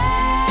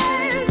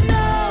 There's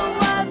no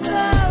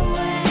other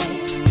way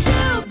to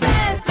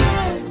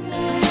better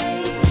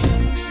say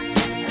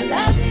I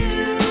love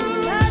you,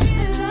 love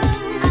you.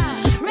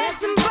 Read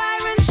some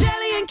Byron,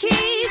 Shelley, and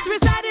Keats,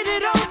 recited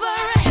it over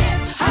a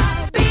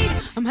hip-hop beat.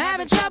 I'm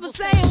having trouble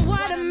saying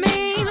what I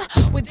mean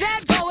with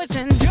dead poets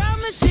and drum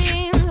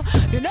machines.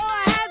 You know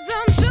I had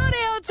some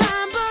studio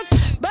time books,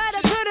 but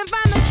I couldn't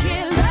find the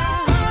killer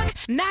hook.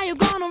 Now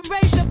you're gonna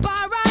raise the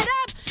bar right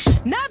up.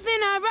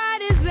 Nothing I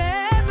write is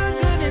ever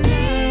good enough.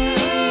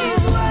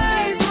 These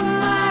words were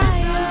my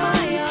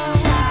own,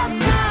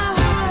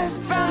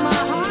 from my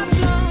heart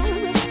flow.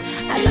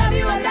 I love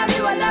you, I love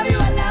you, I love you,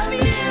 I love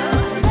you.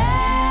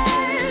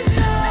 There's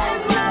no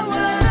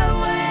other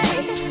way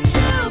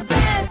to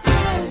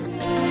better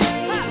say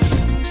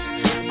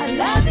I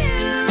love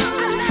you,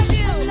 I love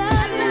you, I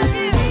love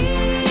you.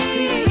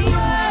 These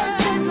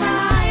words are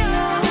my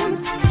own,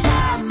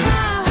 from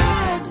my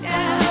heart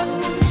flow.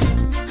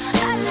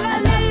 I love you,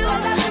 I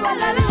love you, I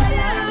love you, I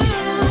love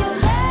you.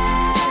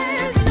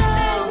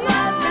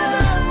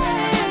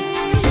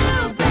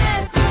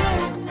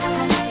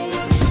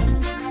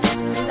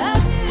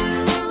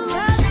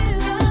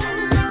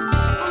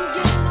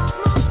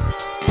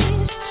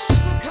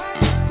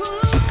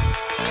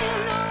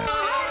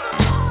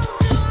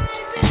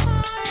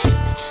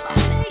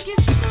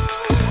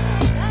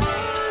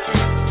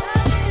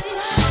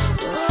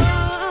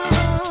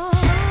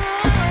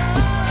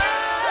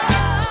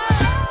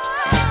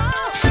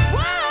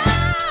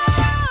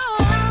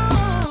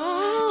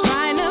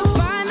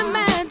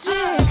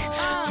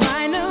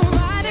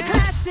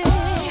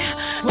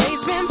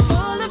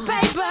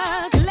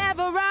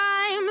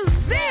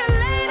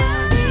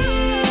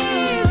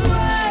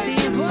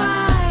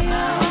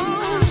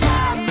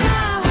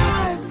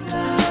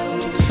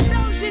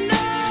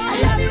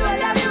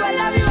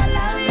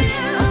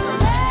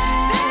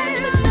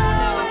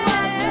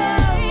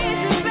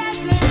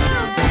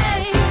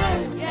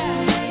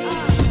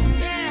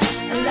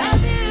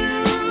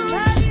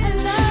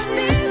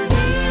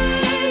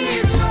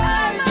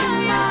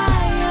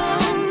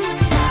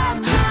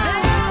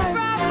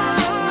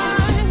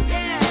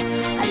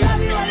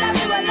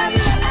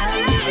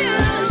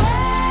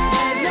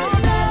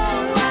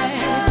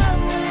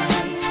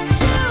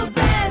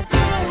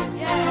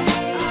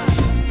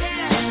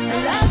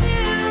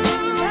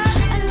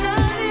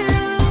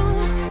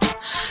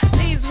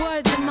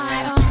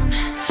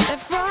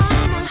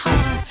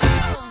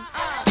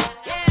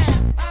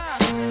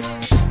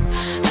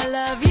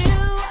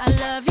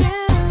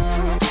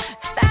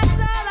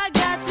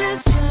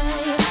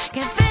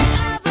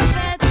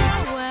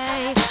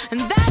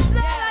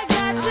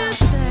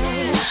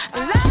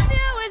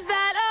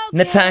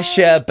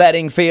 Natasha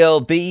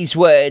Bedingfield, these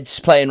words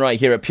playing right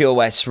here at Pure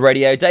West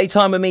Radio.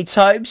 Daytime with me,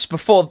 Tobes.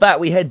 Before that,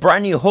 we had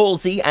brand new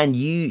Halsey and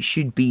You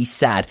Should Be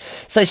Sad.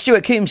 So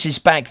Stuart Coombs is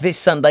back this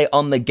Sunday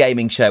on The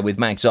Gaming Show with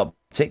Mags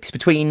Optics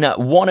between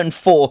 1 and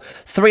 4,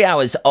 3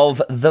 hours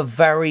of the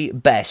very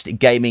best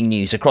gaming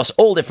news across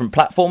all different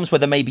platforms,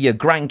 whether maybe your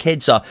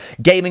grandkids are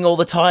gaming all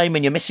the time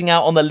and you're missing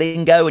out on the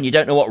lingo and you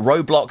don't know what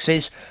Roblox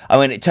is. I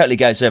mean, it totally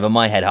goes over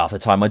my head half the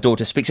time. My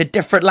daughter speaks a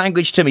different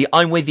language to me.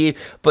 I'm with you,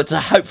 but to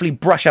hopefully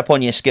brush up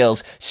on your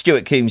skills,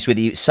 Stuart Coombs with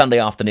you Sunday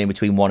afternoon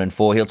between 1 and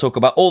 4. He'll talk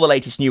about all the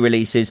latest new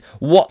releases,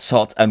 what's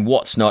hot and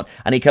what's not,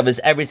 and he covers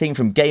everything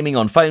from gaming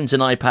on phones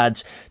and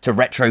iPads to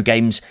retro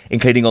games,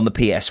 including on the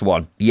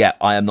PS1. Yeah,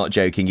 I am not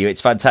joking you. It's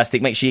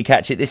fantastic. Make sure you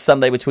catch it this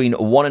Sunday between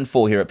 1 and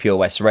 4 here at Pure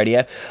West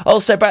Radio.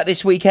 Also back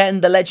this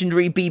weekend, the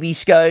legendary BB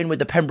Scone with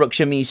the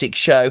Pembrokeshire Music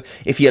Show.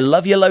 If you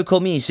love your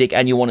local music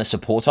and you want to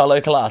support our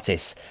local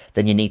artists,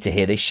 then you need to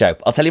hear this show.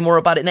 I'll tell you more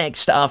about it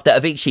next after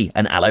Avicii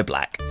and Aloe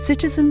Black.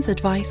 Citizens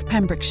Advice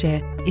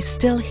Pembrokeshire is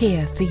still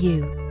here for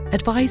you.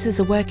 Advisors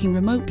are working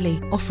remotely,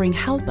 offering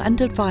help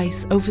and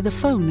advice over the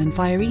phone and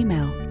via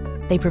email.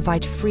 They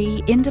provide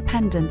free,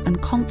 independent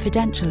and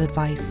confidential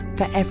advice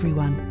for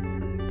everyone.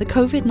 The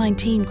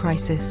COVID-19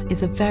 crisis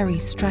is a very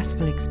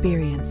stressful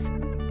experience.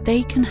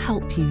 They can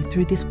help you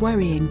through this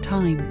worrying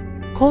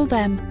time. Call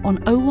them on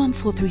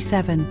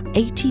 01437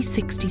 80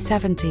 60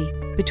 70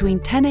 between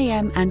 10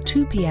 a.m. and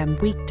 2 p.m.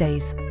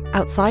 weekdays.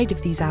 Outside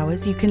of these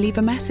hours, you can leave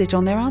a message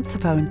on their answer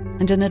phone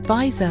and an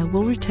advisor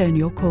will return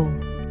your call.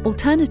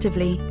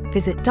 Alternatively,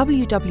 visit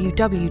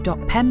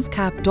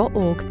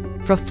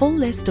www.pemscab.org for a full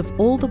list of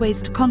all the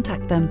ways to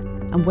contact them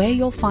and where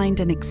you'll find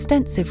an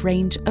extensive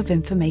range of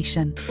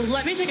information.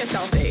 Let me take a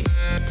selfie.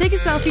 Take a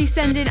selfie,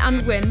 send in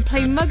and win.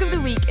 Play Mug of the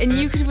Week and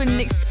you could win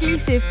an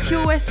exclusive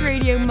Pure West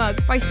Radio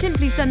mug by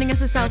simply sending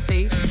us a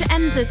selfie. To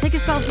enter, take a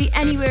selfie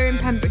anywhere in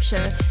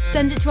Pembrokeshire.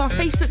 Send it to our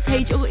Facebook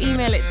page or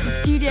email it to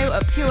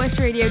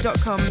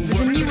studio@purewestradio.com. There's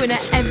a new winner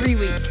every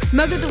week.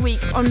 Mug of the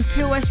Week on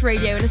Pure West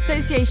Radio in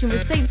association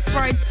with St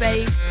Bride's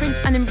Bay Print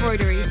and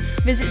Embroidery.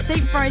 Visit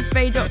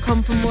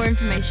stbridesbay.com for more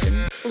information.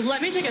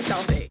 Let me take a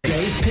selfie.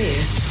 Dave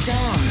Pearce,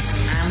 Dance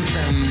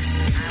Anthems.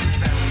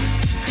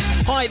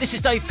 Hi, this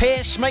is Dave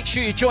Pearce. Make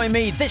sure you join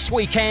me this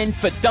weekend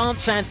for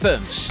Dance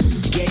Anthems.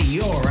 Get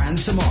your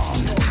anthem on.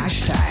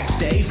 Hashtag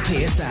Dave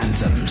Pearce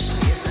Anthems.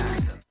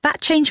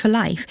 That Change for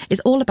Life is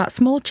all about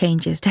small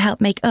changes to help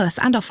make us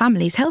and our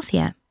families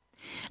healthier.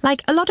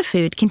 Like, a lot of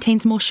food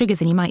contains more sugar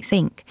than you might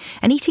think,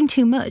 and eating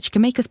too much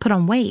can make us put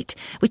on weight,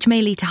 which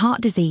may lead to heart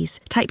disease,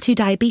 type 2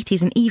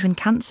 diabetes and even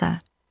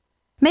cancer.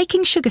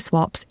 Making sugar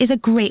swaps is a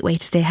great way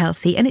to stay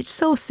healthy, and it's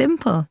so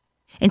simple.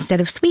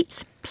 Instead of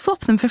sweets,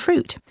 swap them for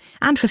fruit.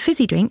 And for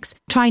fizzy drinks,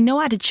 try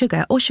no added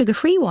sugar or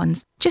sugar-free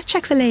ones. Just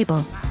check the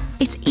label.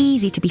 It's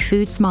easy to be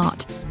food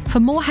smart. For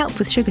more help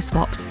with sugar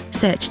swaps,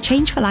 search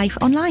Change for Life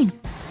online.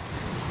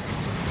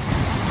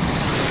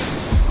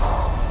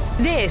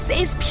 This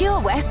is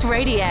Pure West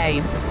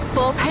Radio.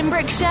 For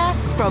Pembrokeshire,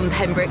 from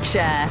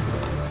Pembrokeshire.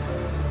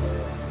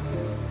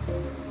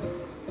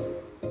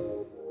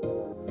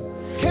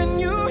 Can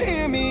you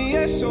hear me?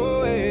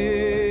 SOS.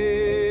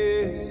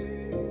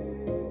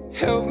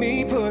 Help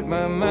me put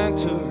my mind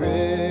to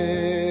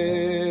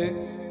rest.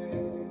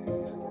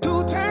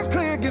 2 times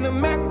click and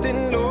I'm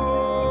acting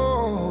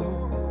low.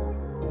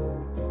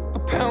 A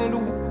pound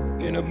of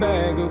in a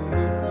bag of.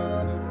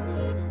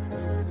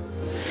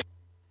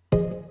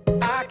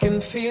 I can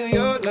feel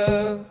your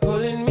love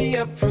pulling me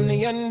up from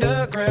the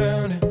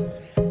underground.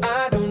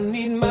 I don't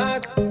need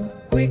much.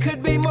 We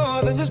could be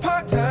more than just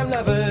part-time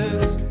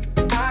lovers.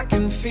 I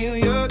can feel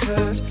your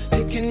touch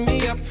picking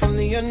me up from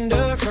the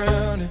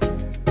underground.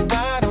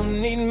 I don't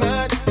need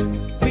much.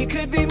 We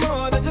could be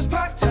more than just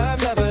part-time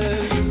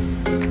lovers.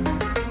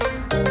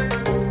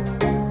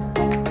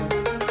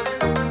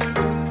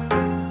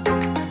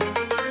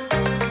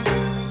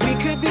 We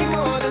could be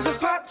more than just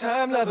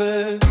part-time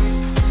lovers.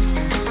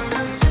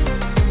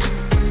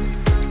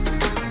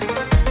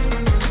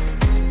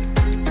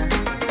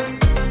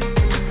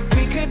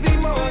 We could be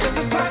more than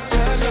just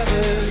part-time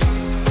lovers.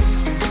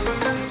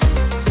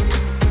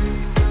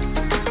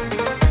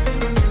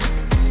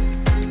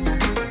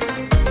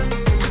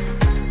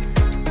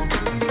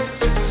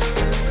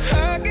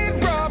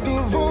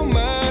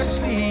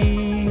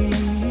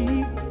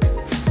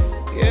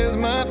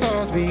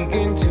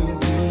 Begin to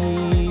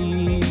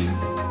be.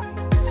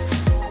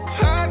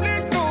 I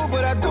let go,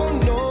 but I don't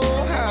know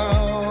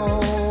how.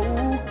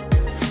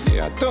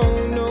 Yeah, I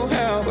don't know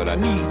how, but I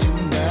need to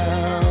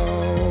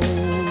now.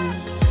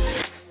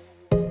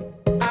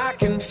 I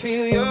can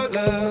feel your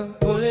love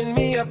pulling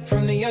me up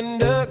from the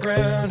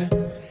underground.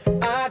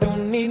 I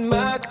don't need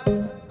much.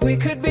 We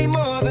could be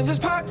more than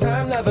just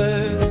part-time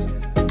lovers.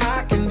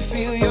 I can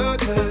feel your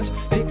touch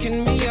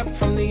picking me up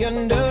from the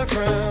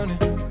underground.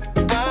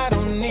 I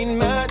don't need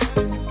much.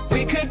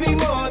 We could be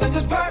more than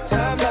just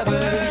part-time lovers.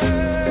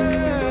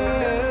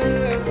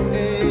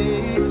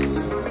 Hey.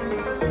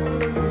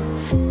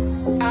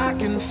 I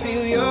can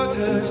feel your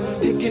touch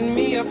picking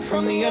me up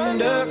from the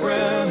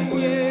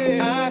underground.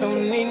 Yeah. I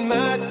don't need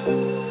much.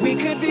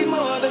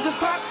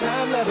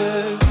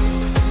 lovers.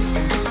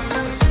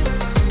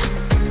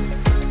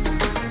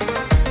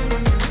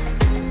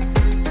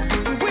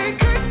 We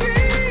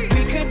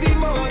could be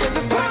more than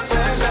just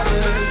part-time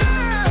lovers.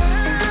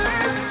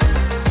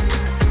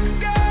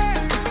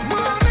 Yeah,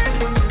 more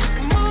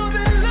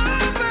than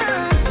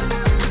lovers.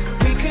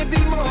 We could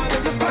be more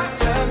than just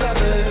part-time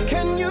lovers.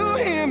 Can you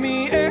hear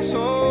me,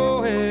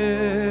 SOS?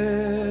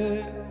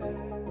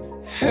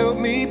 Help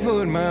me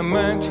put my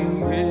mind to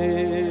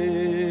rest.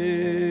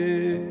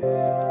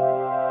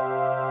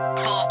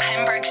 For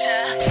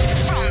Pembrokeshire,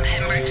 from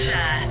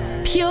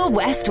Pembrokeshire, Pure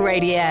West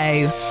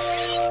Radio.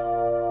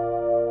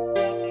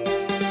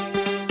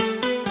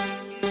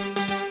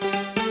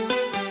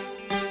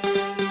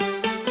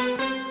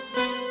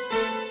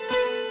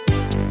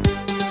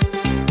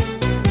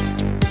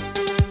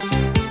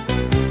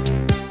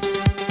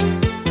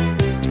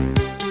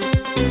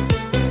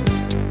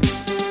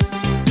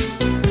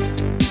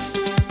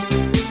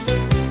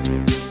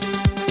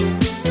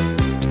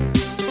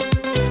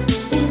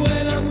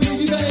 When I'm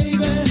with you,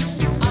 baby,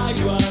 are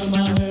you out of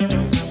my head?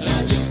 And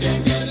I just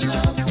can't get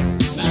enough.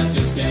 And I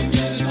just can't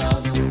get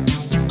enough.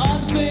 All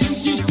the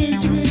things you do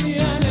to me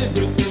and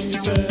everything you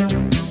said.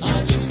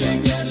 I just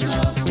can't get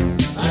enough.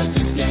 I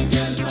just can't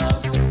get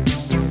enough.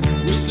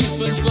 We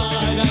slip and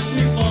slide as we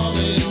fall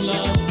in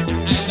love,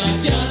 and I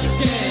just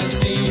can't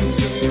seem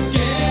to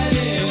get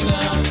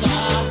enough.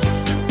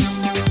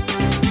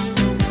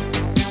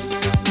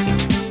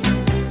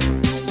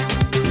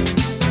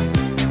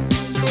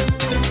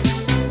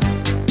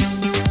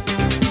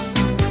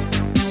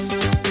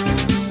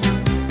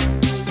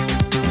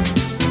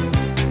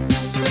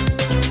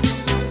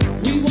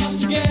 We walk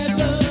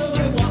together,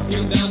 we're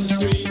walking down the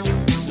street.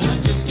 And I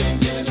just can't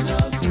get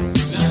enough.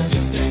 And I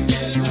just can't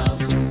get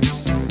enough.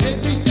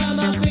 Every time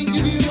I think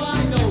of you,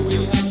 I know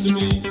we have to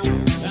meet.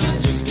 And I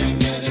just can't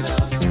get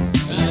enough.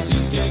 And I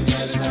just can't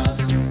get enough.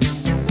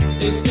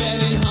 It's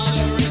getting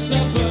hotter, it's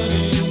a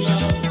burning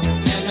love,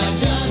 and I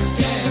just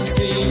can't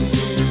seem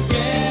to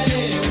get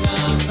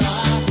enough.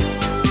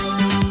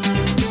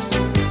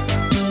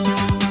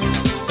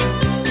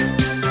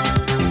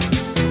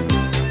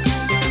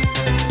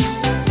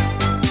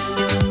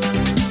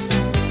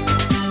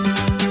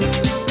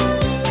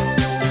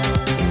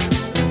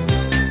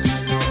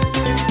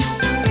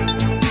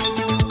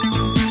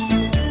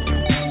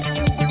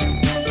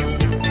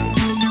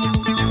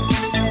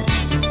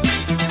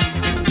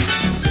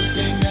 Just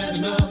can't get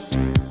enough.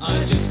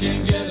 I just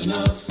can't get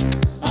enough.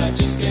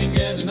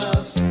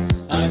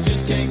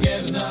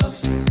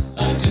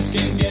 I just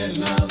can't get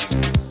enough. I just can't get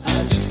enough.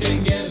 I just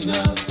can't get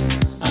enough.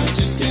 I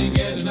just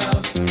can't get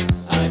enough.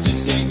 I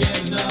just can't get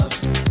enough.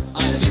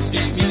 I just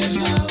can't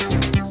get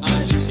enough. I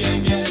just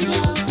can't get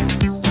enough.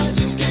 I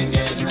just can't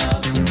get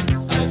enough.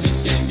 I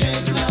just can't get enough. I just can't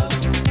get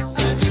enough.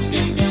 I just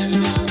can't get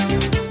enough.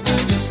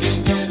 I just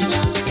can't get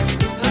enough.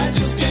 I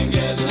just can't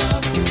get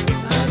enough.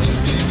 I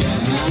just can't get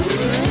enough.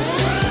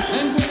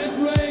 And when it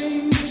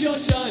rains, you're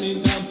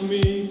shining down for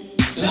me.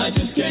 And I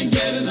just can't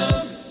get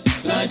enough.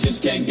 And I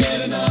just can't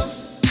get enough.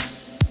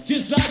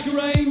 Just like a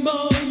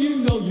rainbow, you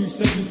know you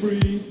set me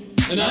free.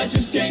 And I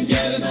just can't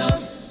get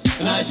enough.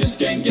 And I just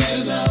can't get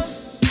enough.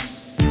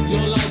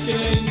 You're like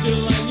an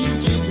angel and you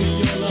give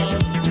me your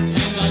love.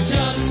 And I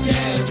just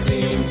can't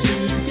seem to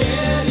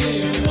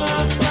get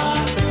enough.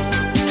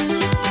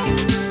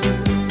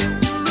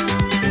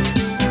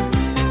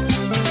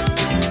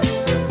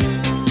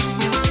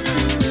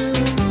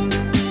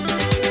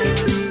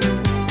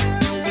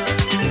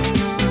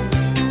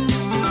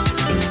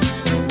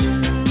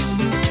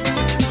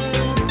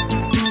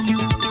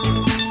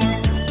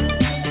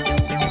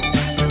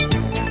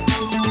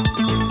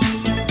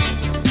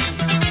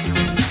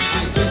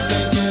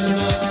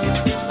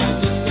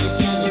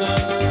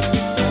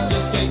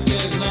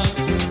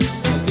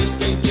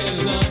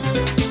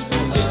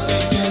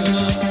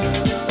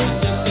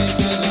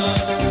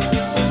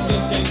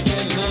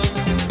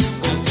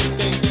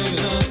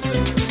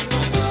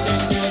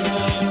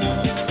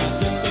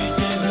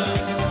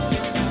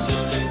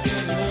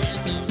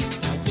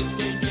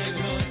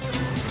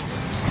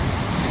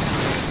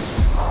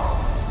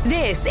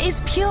 This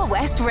is Pure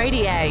West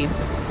Radio.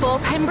 For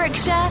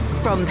Pembrokeshire,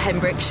 from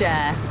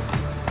Pembrokeshire.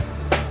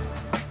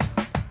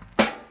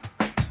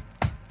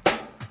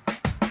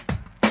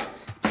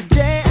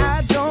 Today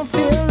I don't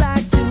feel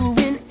like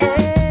doing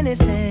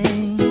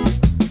anything.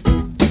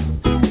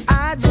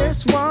 I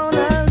just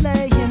wanna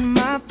lay in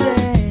my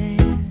bed.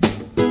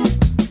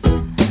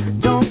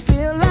 Don't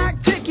feel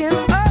like picking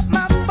up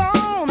my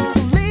phone,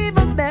 so leave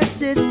a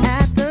message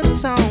at the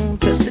tone.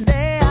 'Cause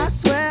today I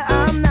swear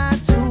I'm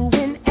not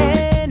doing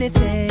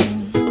anything.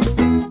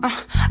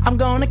 I'm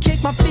gonna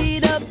kick my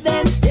feet up,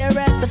 then stare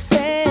at the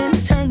fan.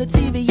 Turn the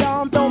TV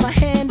on, throw my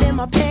hand in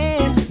my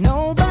pants.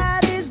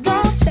 Nobody's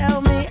gonna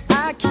tell me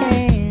I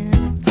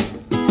can't.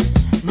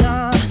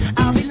 Nah,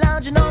 I'll be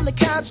lounging on the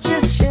couch,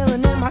 just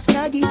chilling in my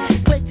snuggie.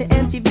 Click to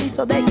MTV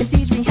so they can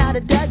teach me how to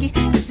Dougie.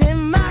 'Cause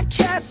in my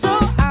castle,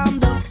 I'm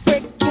the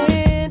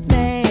freaking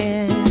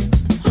man.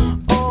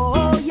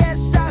 Oh, yes,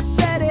 I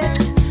said it.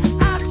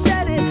 I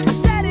said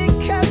it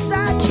 'cause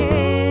I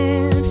can.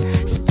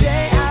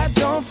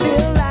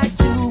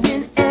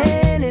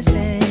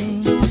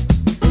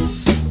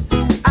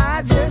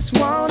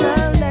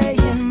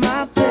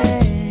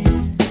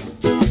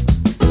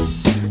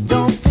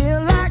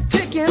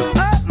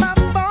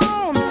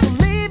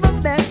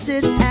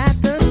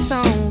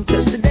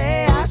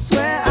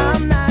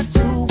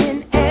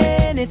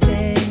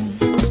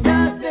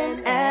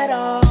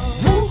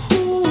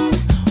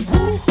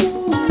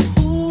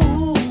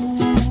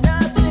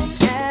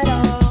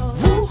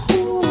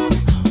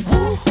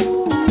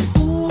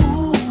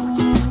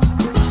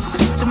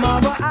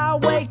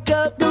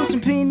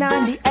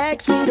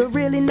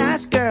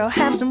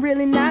 some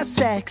really nice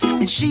sex,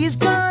 and she's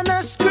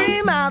gonna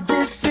scream out,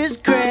 "This is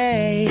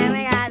great." Oh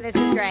my God, this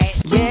is great.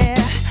 Yeah,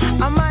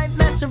 I might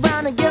mess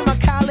around and get my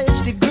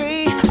college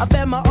degree. I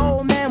bet my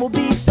old man will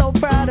be so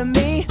proud of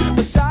me.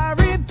 But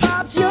sorry,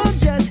 Pops, you'll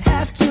just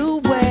have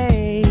to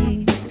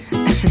wait.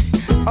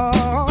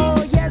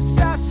 Oh, yes,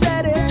 I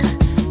said it.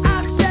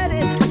 I said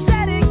it. I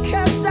said it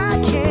 'cause I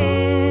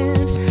can.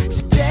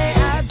 Today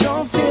I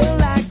don't feel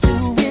like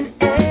doing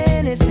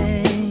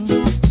anything.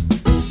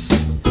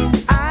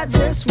 I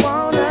just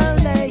wanna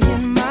lay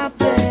in my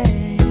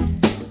bed.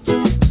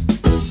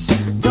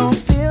 Don't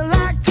feel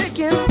like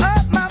picking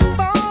up my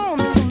phone,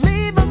 so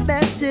leave a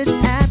message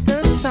at the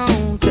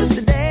tone. 'Cause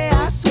today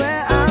I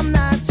swear I'm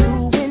not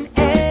doing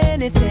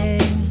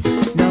anything.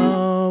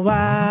 No,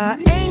 I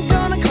ain't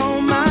gonna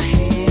comb my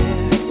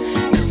hair,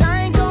 'cause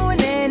I ain't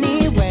going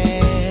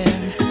anywhere.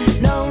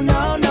 No,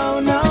 no, no,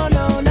 no,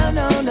 no, no,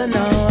 no, no,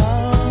 no.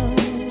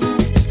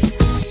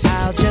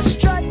 I'll just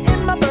strut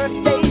in my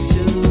birthday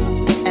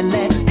suit and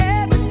let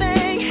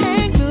everything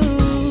hang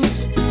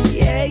loose.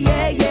 Yeah,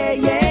 yeah, yeah,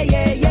 yeah,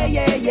 yeah, yeah,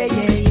 yeah, yeah,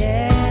 yeah,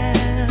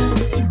 yeah.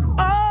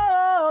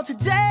 Oh,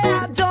 today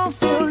I don't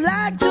feel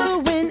like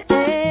doing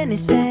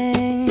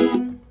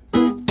anything.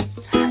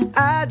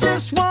 I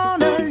just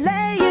wanna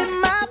lay in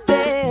my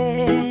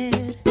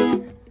bed.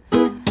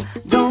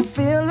 Don't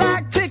feel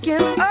like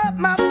picking up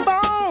my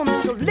phone,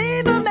 so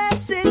leave a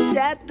message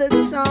at the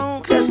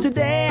tone. 'Cause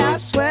today I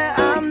swear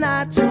I'm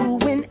not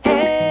doing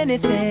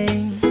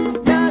anything.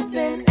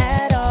 Nothing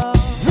at all.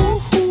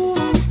 Woo-hoo,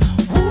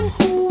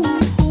 woo-hoo,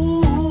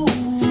 woo-hoo.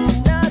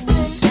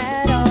 Nothing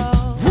at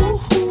all.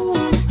 Woo-hoo,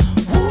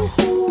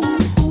 woo-hoo,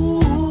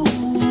 woo-hoo.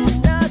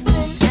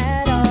 Nothing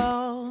at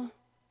all.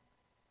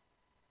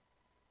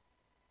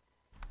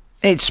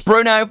 It's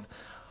Bruno.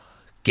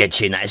 Good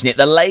tune, that, isn't it?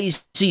 The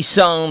Lazy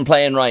Song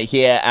playing right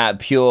here at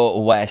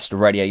Pure West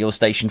Radio, your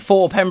station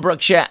for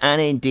Pembrokeshire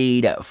and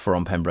indeed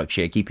from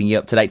Pembrokeshire, keeping you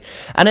up to date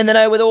and in the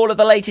know with all of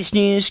the latest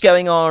news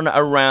going on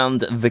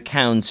around the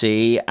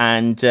county.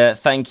 And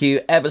thank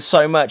you ever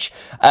so much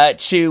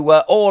to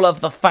all of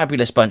the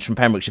fabulous bunch from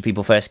Pembrokeshire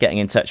People First getting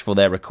in touch for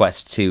their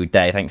request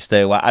today. Thanks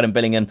to Adam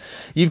Billingham.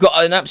 You've got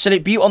an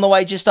absolute beaut on the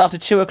way just after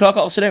 2 o'clock.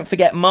 Also, don't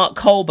forget Mark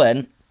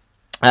Colburn,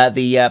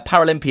 the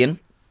Paralympian,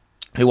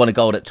 who won a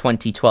gold at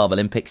 2012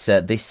 Olympics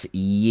this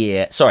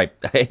year. Sorry,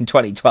 in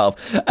 2012.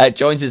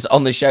 Joins us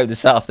on the show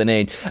this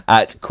afternoon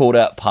at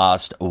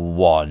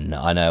 1:15.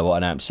 I know, what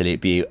an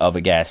absolute beauty of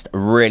a guest.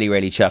 Really,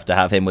 really chuffed to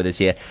have him with us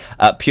here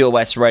at Pure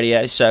West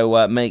Radio.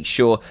 So make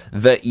sure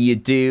that you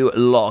do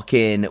lock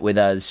in with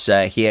us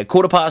here.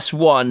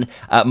 1:15,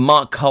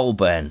 Mark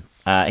Colburn.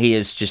 He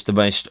is just the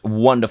most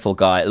wonderful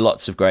guy.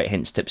 Lots of great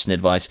hints, tips and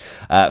advice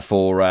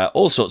for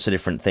all sorts of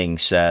different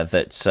things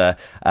that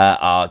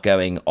are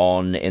going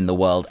on in the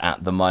world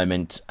at the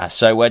moment.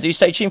 So do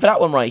stay tuned for that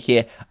one right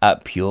here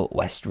at Pure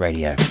West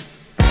Radio.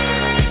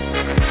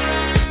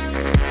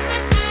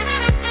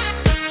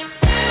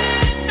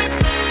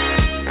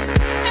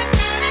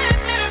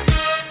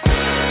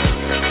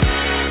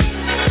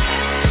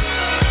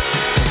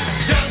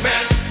 Young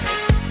man,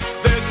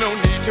 there's no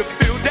need to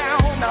feel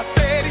down. I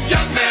said,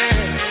 young man,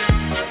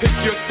 pick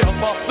yourself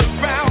off the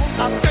ground.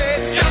 I said,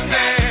 young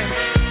man,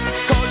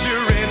 'cause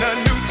you're in a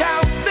new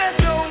town. There's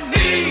no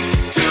need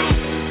to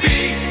be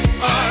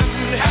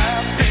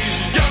unhappy.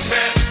 Young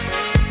man,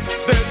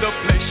 there's a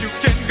place you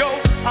can go.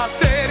 I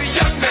said,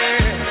 young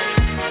man,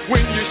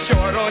 when you're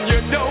short on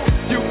your dough,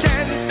 you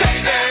can stay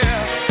there.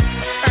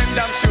 And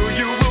I'm sure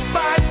you will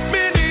find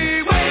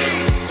many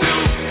ways to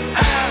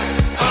have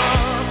a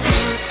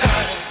good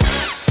time.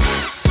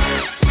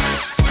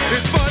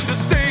 It's fun to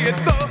stay at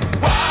the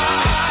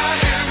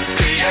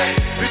YMCA.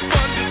 It's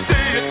fun to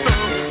stay at the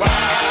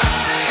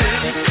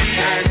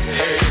YMCA.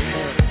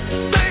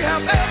 They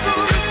have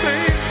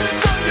everything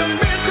for young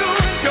men to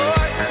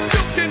enjoy.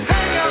 You can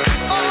hang out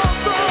with all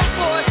the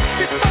boys.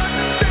 It's fun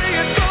to stay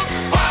at the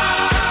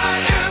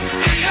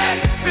YMCA.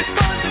 It's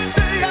fun to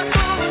stay at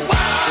the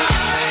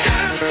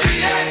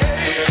YMCA.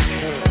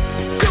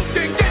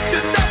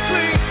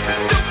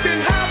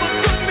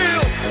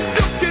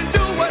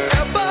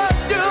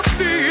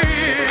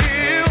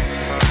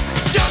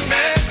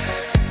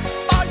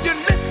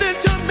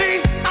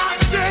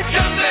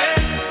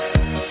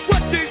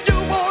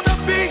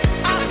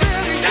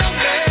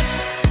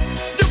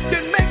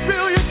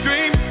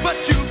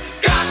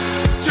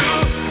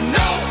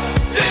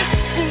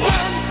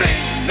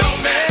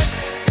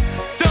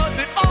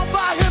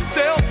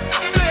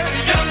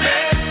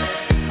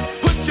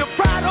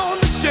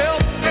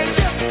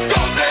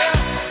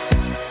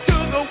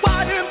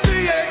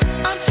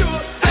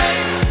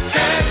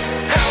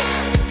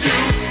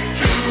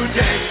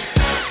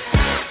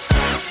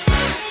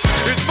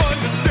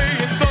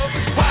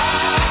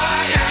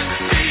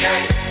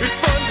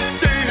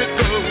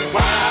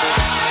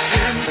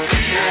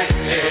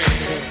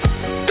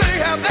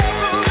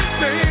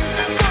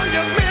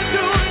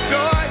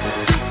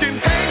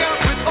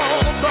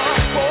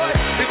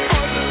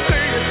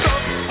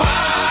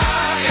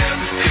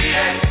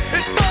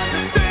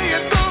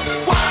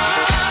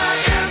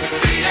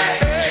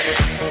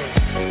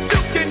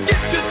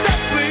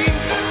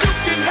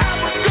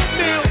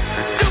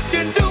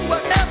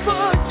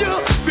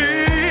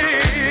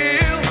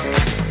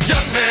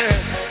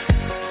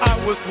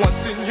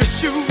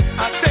 shoes.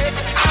 I said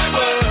I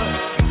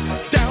was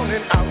down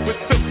and out with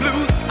the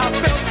blues. I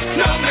felt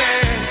no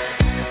man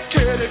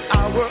cared if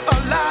I were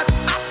alive.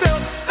 I felt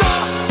the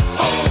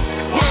whole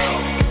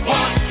world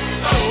was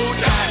so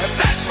tired.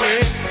 That's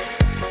when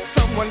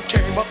someone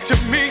came up to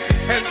me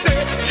and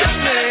said, young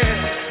man,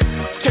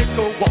 take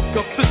a walk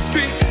up the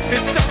street.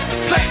 It's a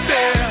place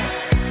there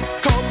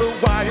called the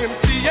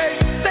YMCA.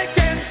 They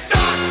can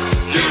start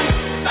you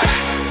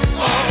back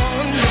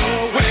on your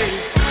way.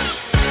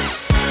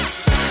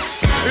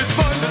 It's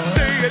fun to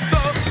stay at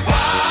the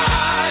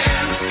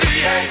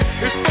YMCA.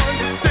 It's fun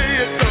to stay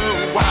at the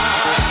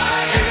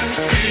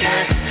YMCA.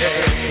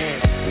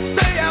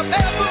 They have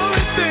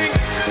everything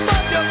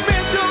for your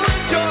mental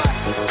enjoy.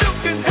 You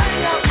can hang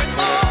out with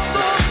all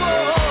the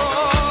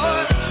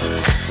boys.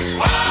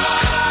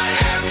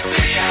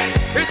 YMCA.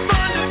 It's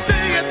fun to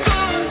stay at the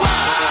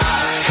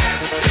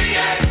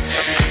YMCA.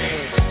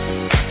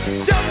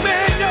 Young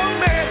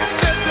man,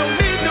 there's no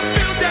need to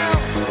feel down.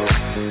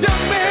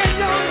 Young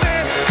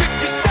man, pick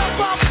yourself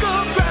off the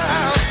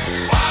ground.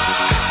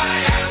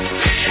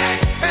 YMCA.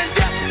 And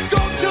just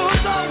go to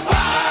the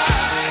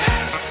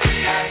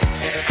YMCA.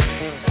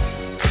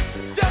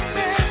 Young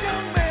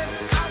man,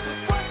 I was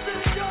once in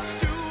your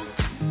shoes.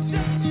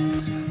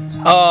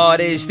 Oh, it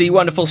is the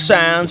wonderful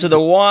sounds of the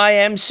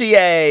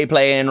YMCA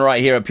playing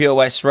right here at Pure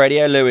West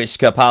Radio. Lewis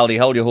Capaldi,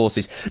 hold your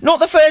horses. Not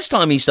the first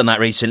time he's done that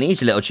recently.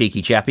 He's a little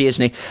cheeky chappy,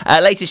 isn't he?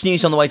 Latest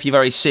news on the way for you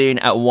very soon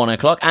at 1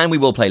 o'clock, and we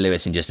will play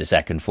Lewis in just a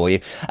second for you.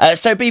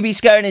 So BB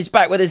Scone is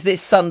back with us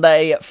this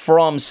Sunday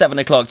from 7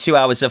 o'clock. 2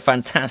 hours of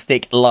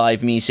fantastic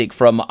live music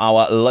from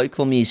our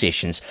local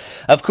musicians.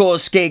 Of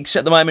course, gigs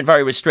at the moment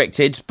very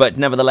restricted, but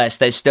nevertheless,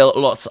 there's still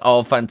lots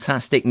of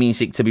fantastic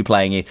music to be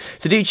playing you.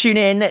 So do tune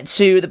in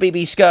to the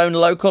BB Scone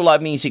local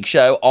live music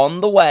show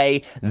on the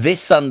way this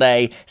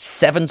Sunday,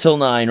 7 till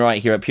 9, right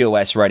here at Pure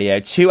West Radio.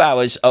 2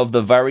 hours of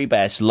the very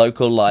best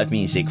local live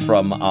music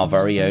from our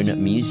very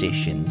own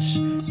musicians.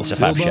 It's a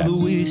fab Fell by show. the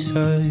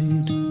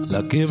wayside,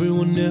 like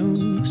everyone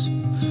else.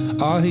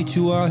 I hate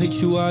you,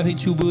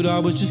 but I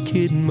was just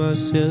kidding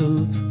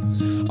myself.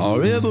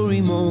 Our every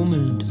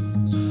moment,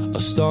 I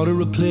started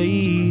a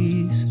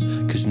place.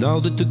 Cause now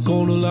that they're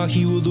gone, all I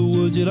hear were the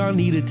words that I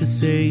needed to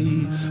say.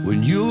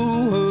 When you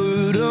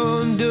hurt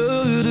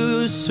under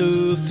the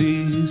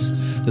surface,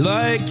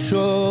 like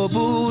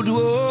troubled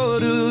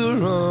water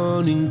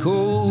running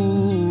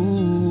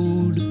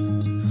cold.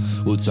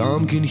 Well,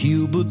 time can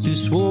heal, but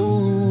this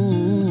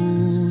won't.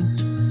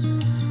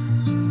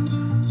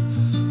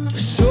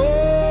 So,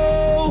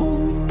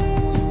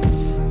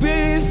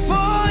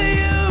 before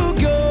you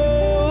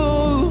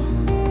go,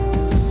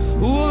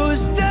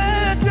 was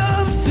there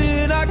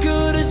something I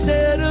could have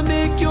said to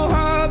make your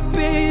heart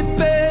beat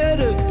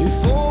better?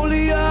 If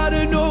only I'd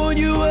have known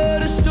you were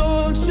the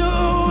storm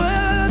to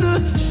weather.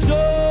 So,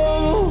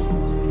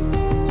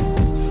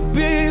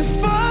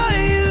 before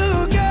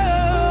you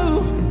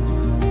go,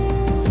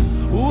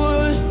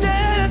 was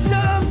there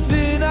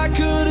something I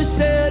could have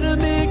said to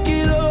make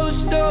it all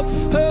stop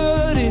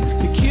hurting?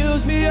 It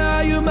kills me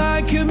how your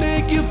mind can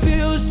make you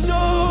feel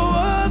so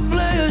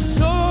worthless.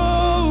 So,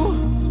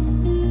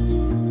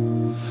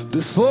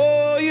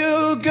 before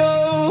you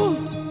go,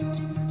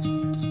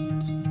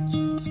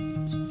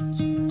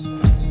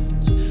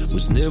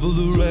 was never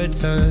the right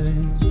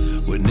time.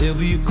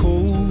 Whenever you're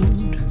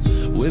cold,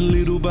 went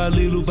little by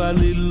little by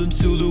little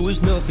until there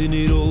was nothing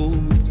at all.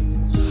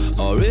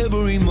 Our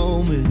every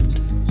moment,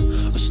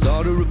 I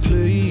started to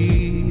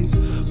play,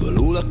 but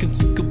all I can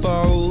think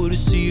about is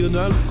seeing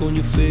that look on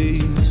your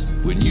face.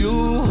 When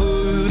you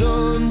hurt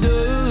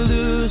under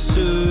the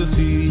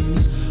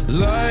surface,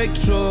 like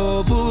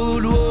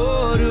troubled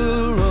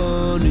water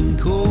running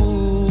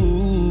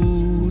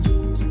cold.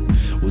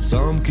 Well,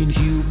 time can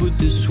heal, but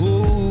this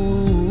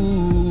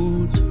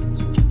won't.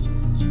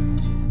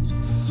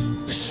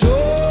 So,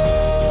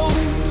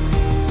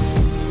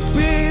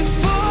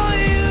 before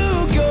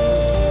you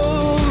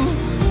go,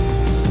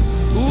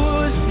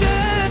 was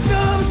there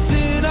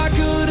something I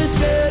could have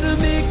said to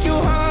make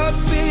your heart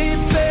beat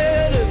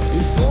better?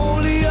 If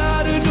only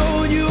I'd have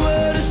known you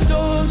were the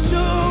storm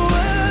to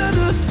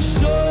weather.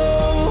 So,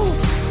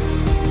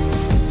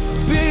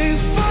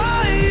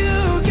 before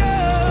you go,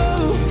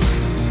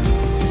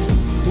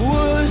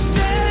 was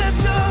there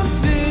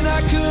something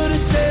I could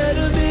have said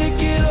to make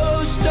it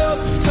all stop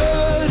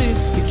hurting?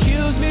 It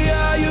kills me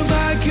how your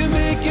mind can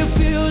make you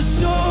feel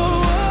so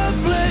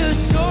worthless.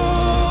 So,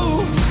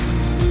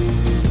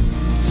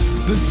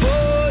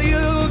 before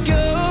you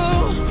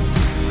go,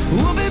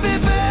 we'll be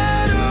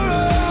better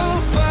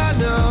off by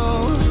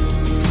now.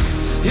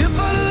 If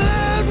I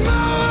let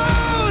my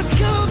walls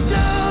come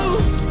down,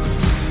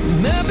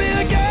 maybe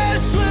I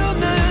guess we'll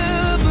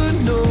never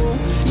know.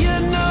 You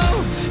know,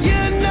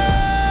 you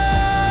know.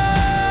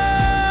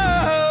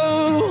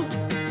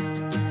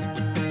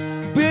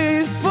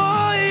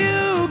 Before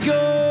you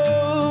go,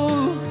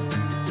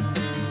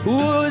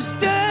 was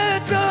there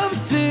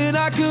something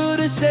I could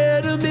have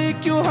said to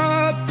make your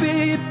heart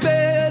beat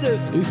better?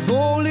 If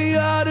only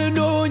I'd have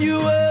known you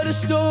were the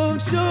storm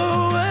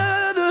to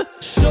weather.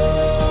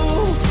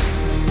 So,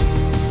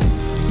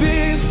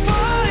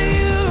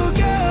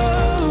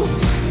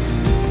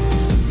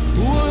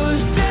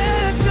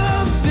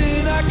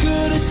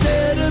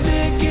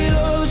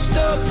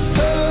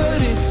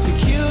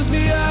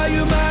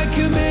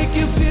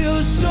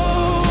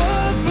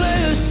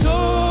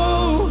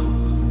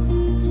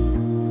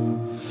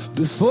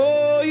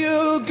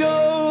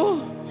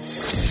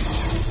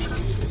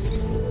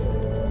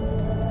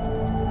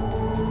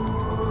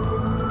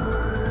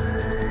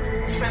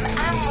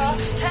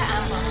 Bath to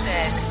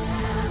Ambleston.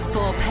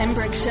 For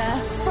Pembrokeshire,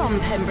 from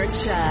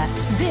Pembrokeshire,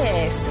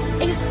 this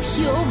is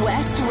Pure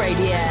West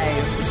Radio.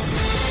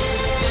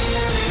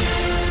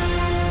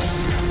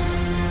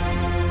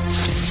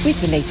 With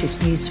the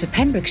latest news for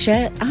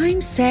Pembrokeshire,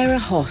 I'm Sarah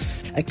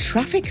Hoss. A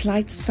traffic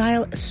light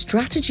style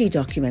strategy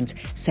document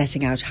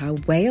setting out how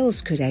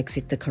Wales could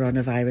exit the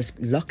coronavirus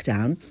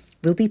lockdown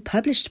will be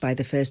published by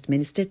the First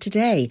Minister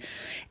today,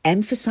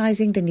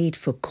 emphasising the need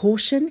for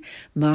caution,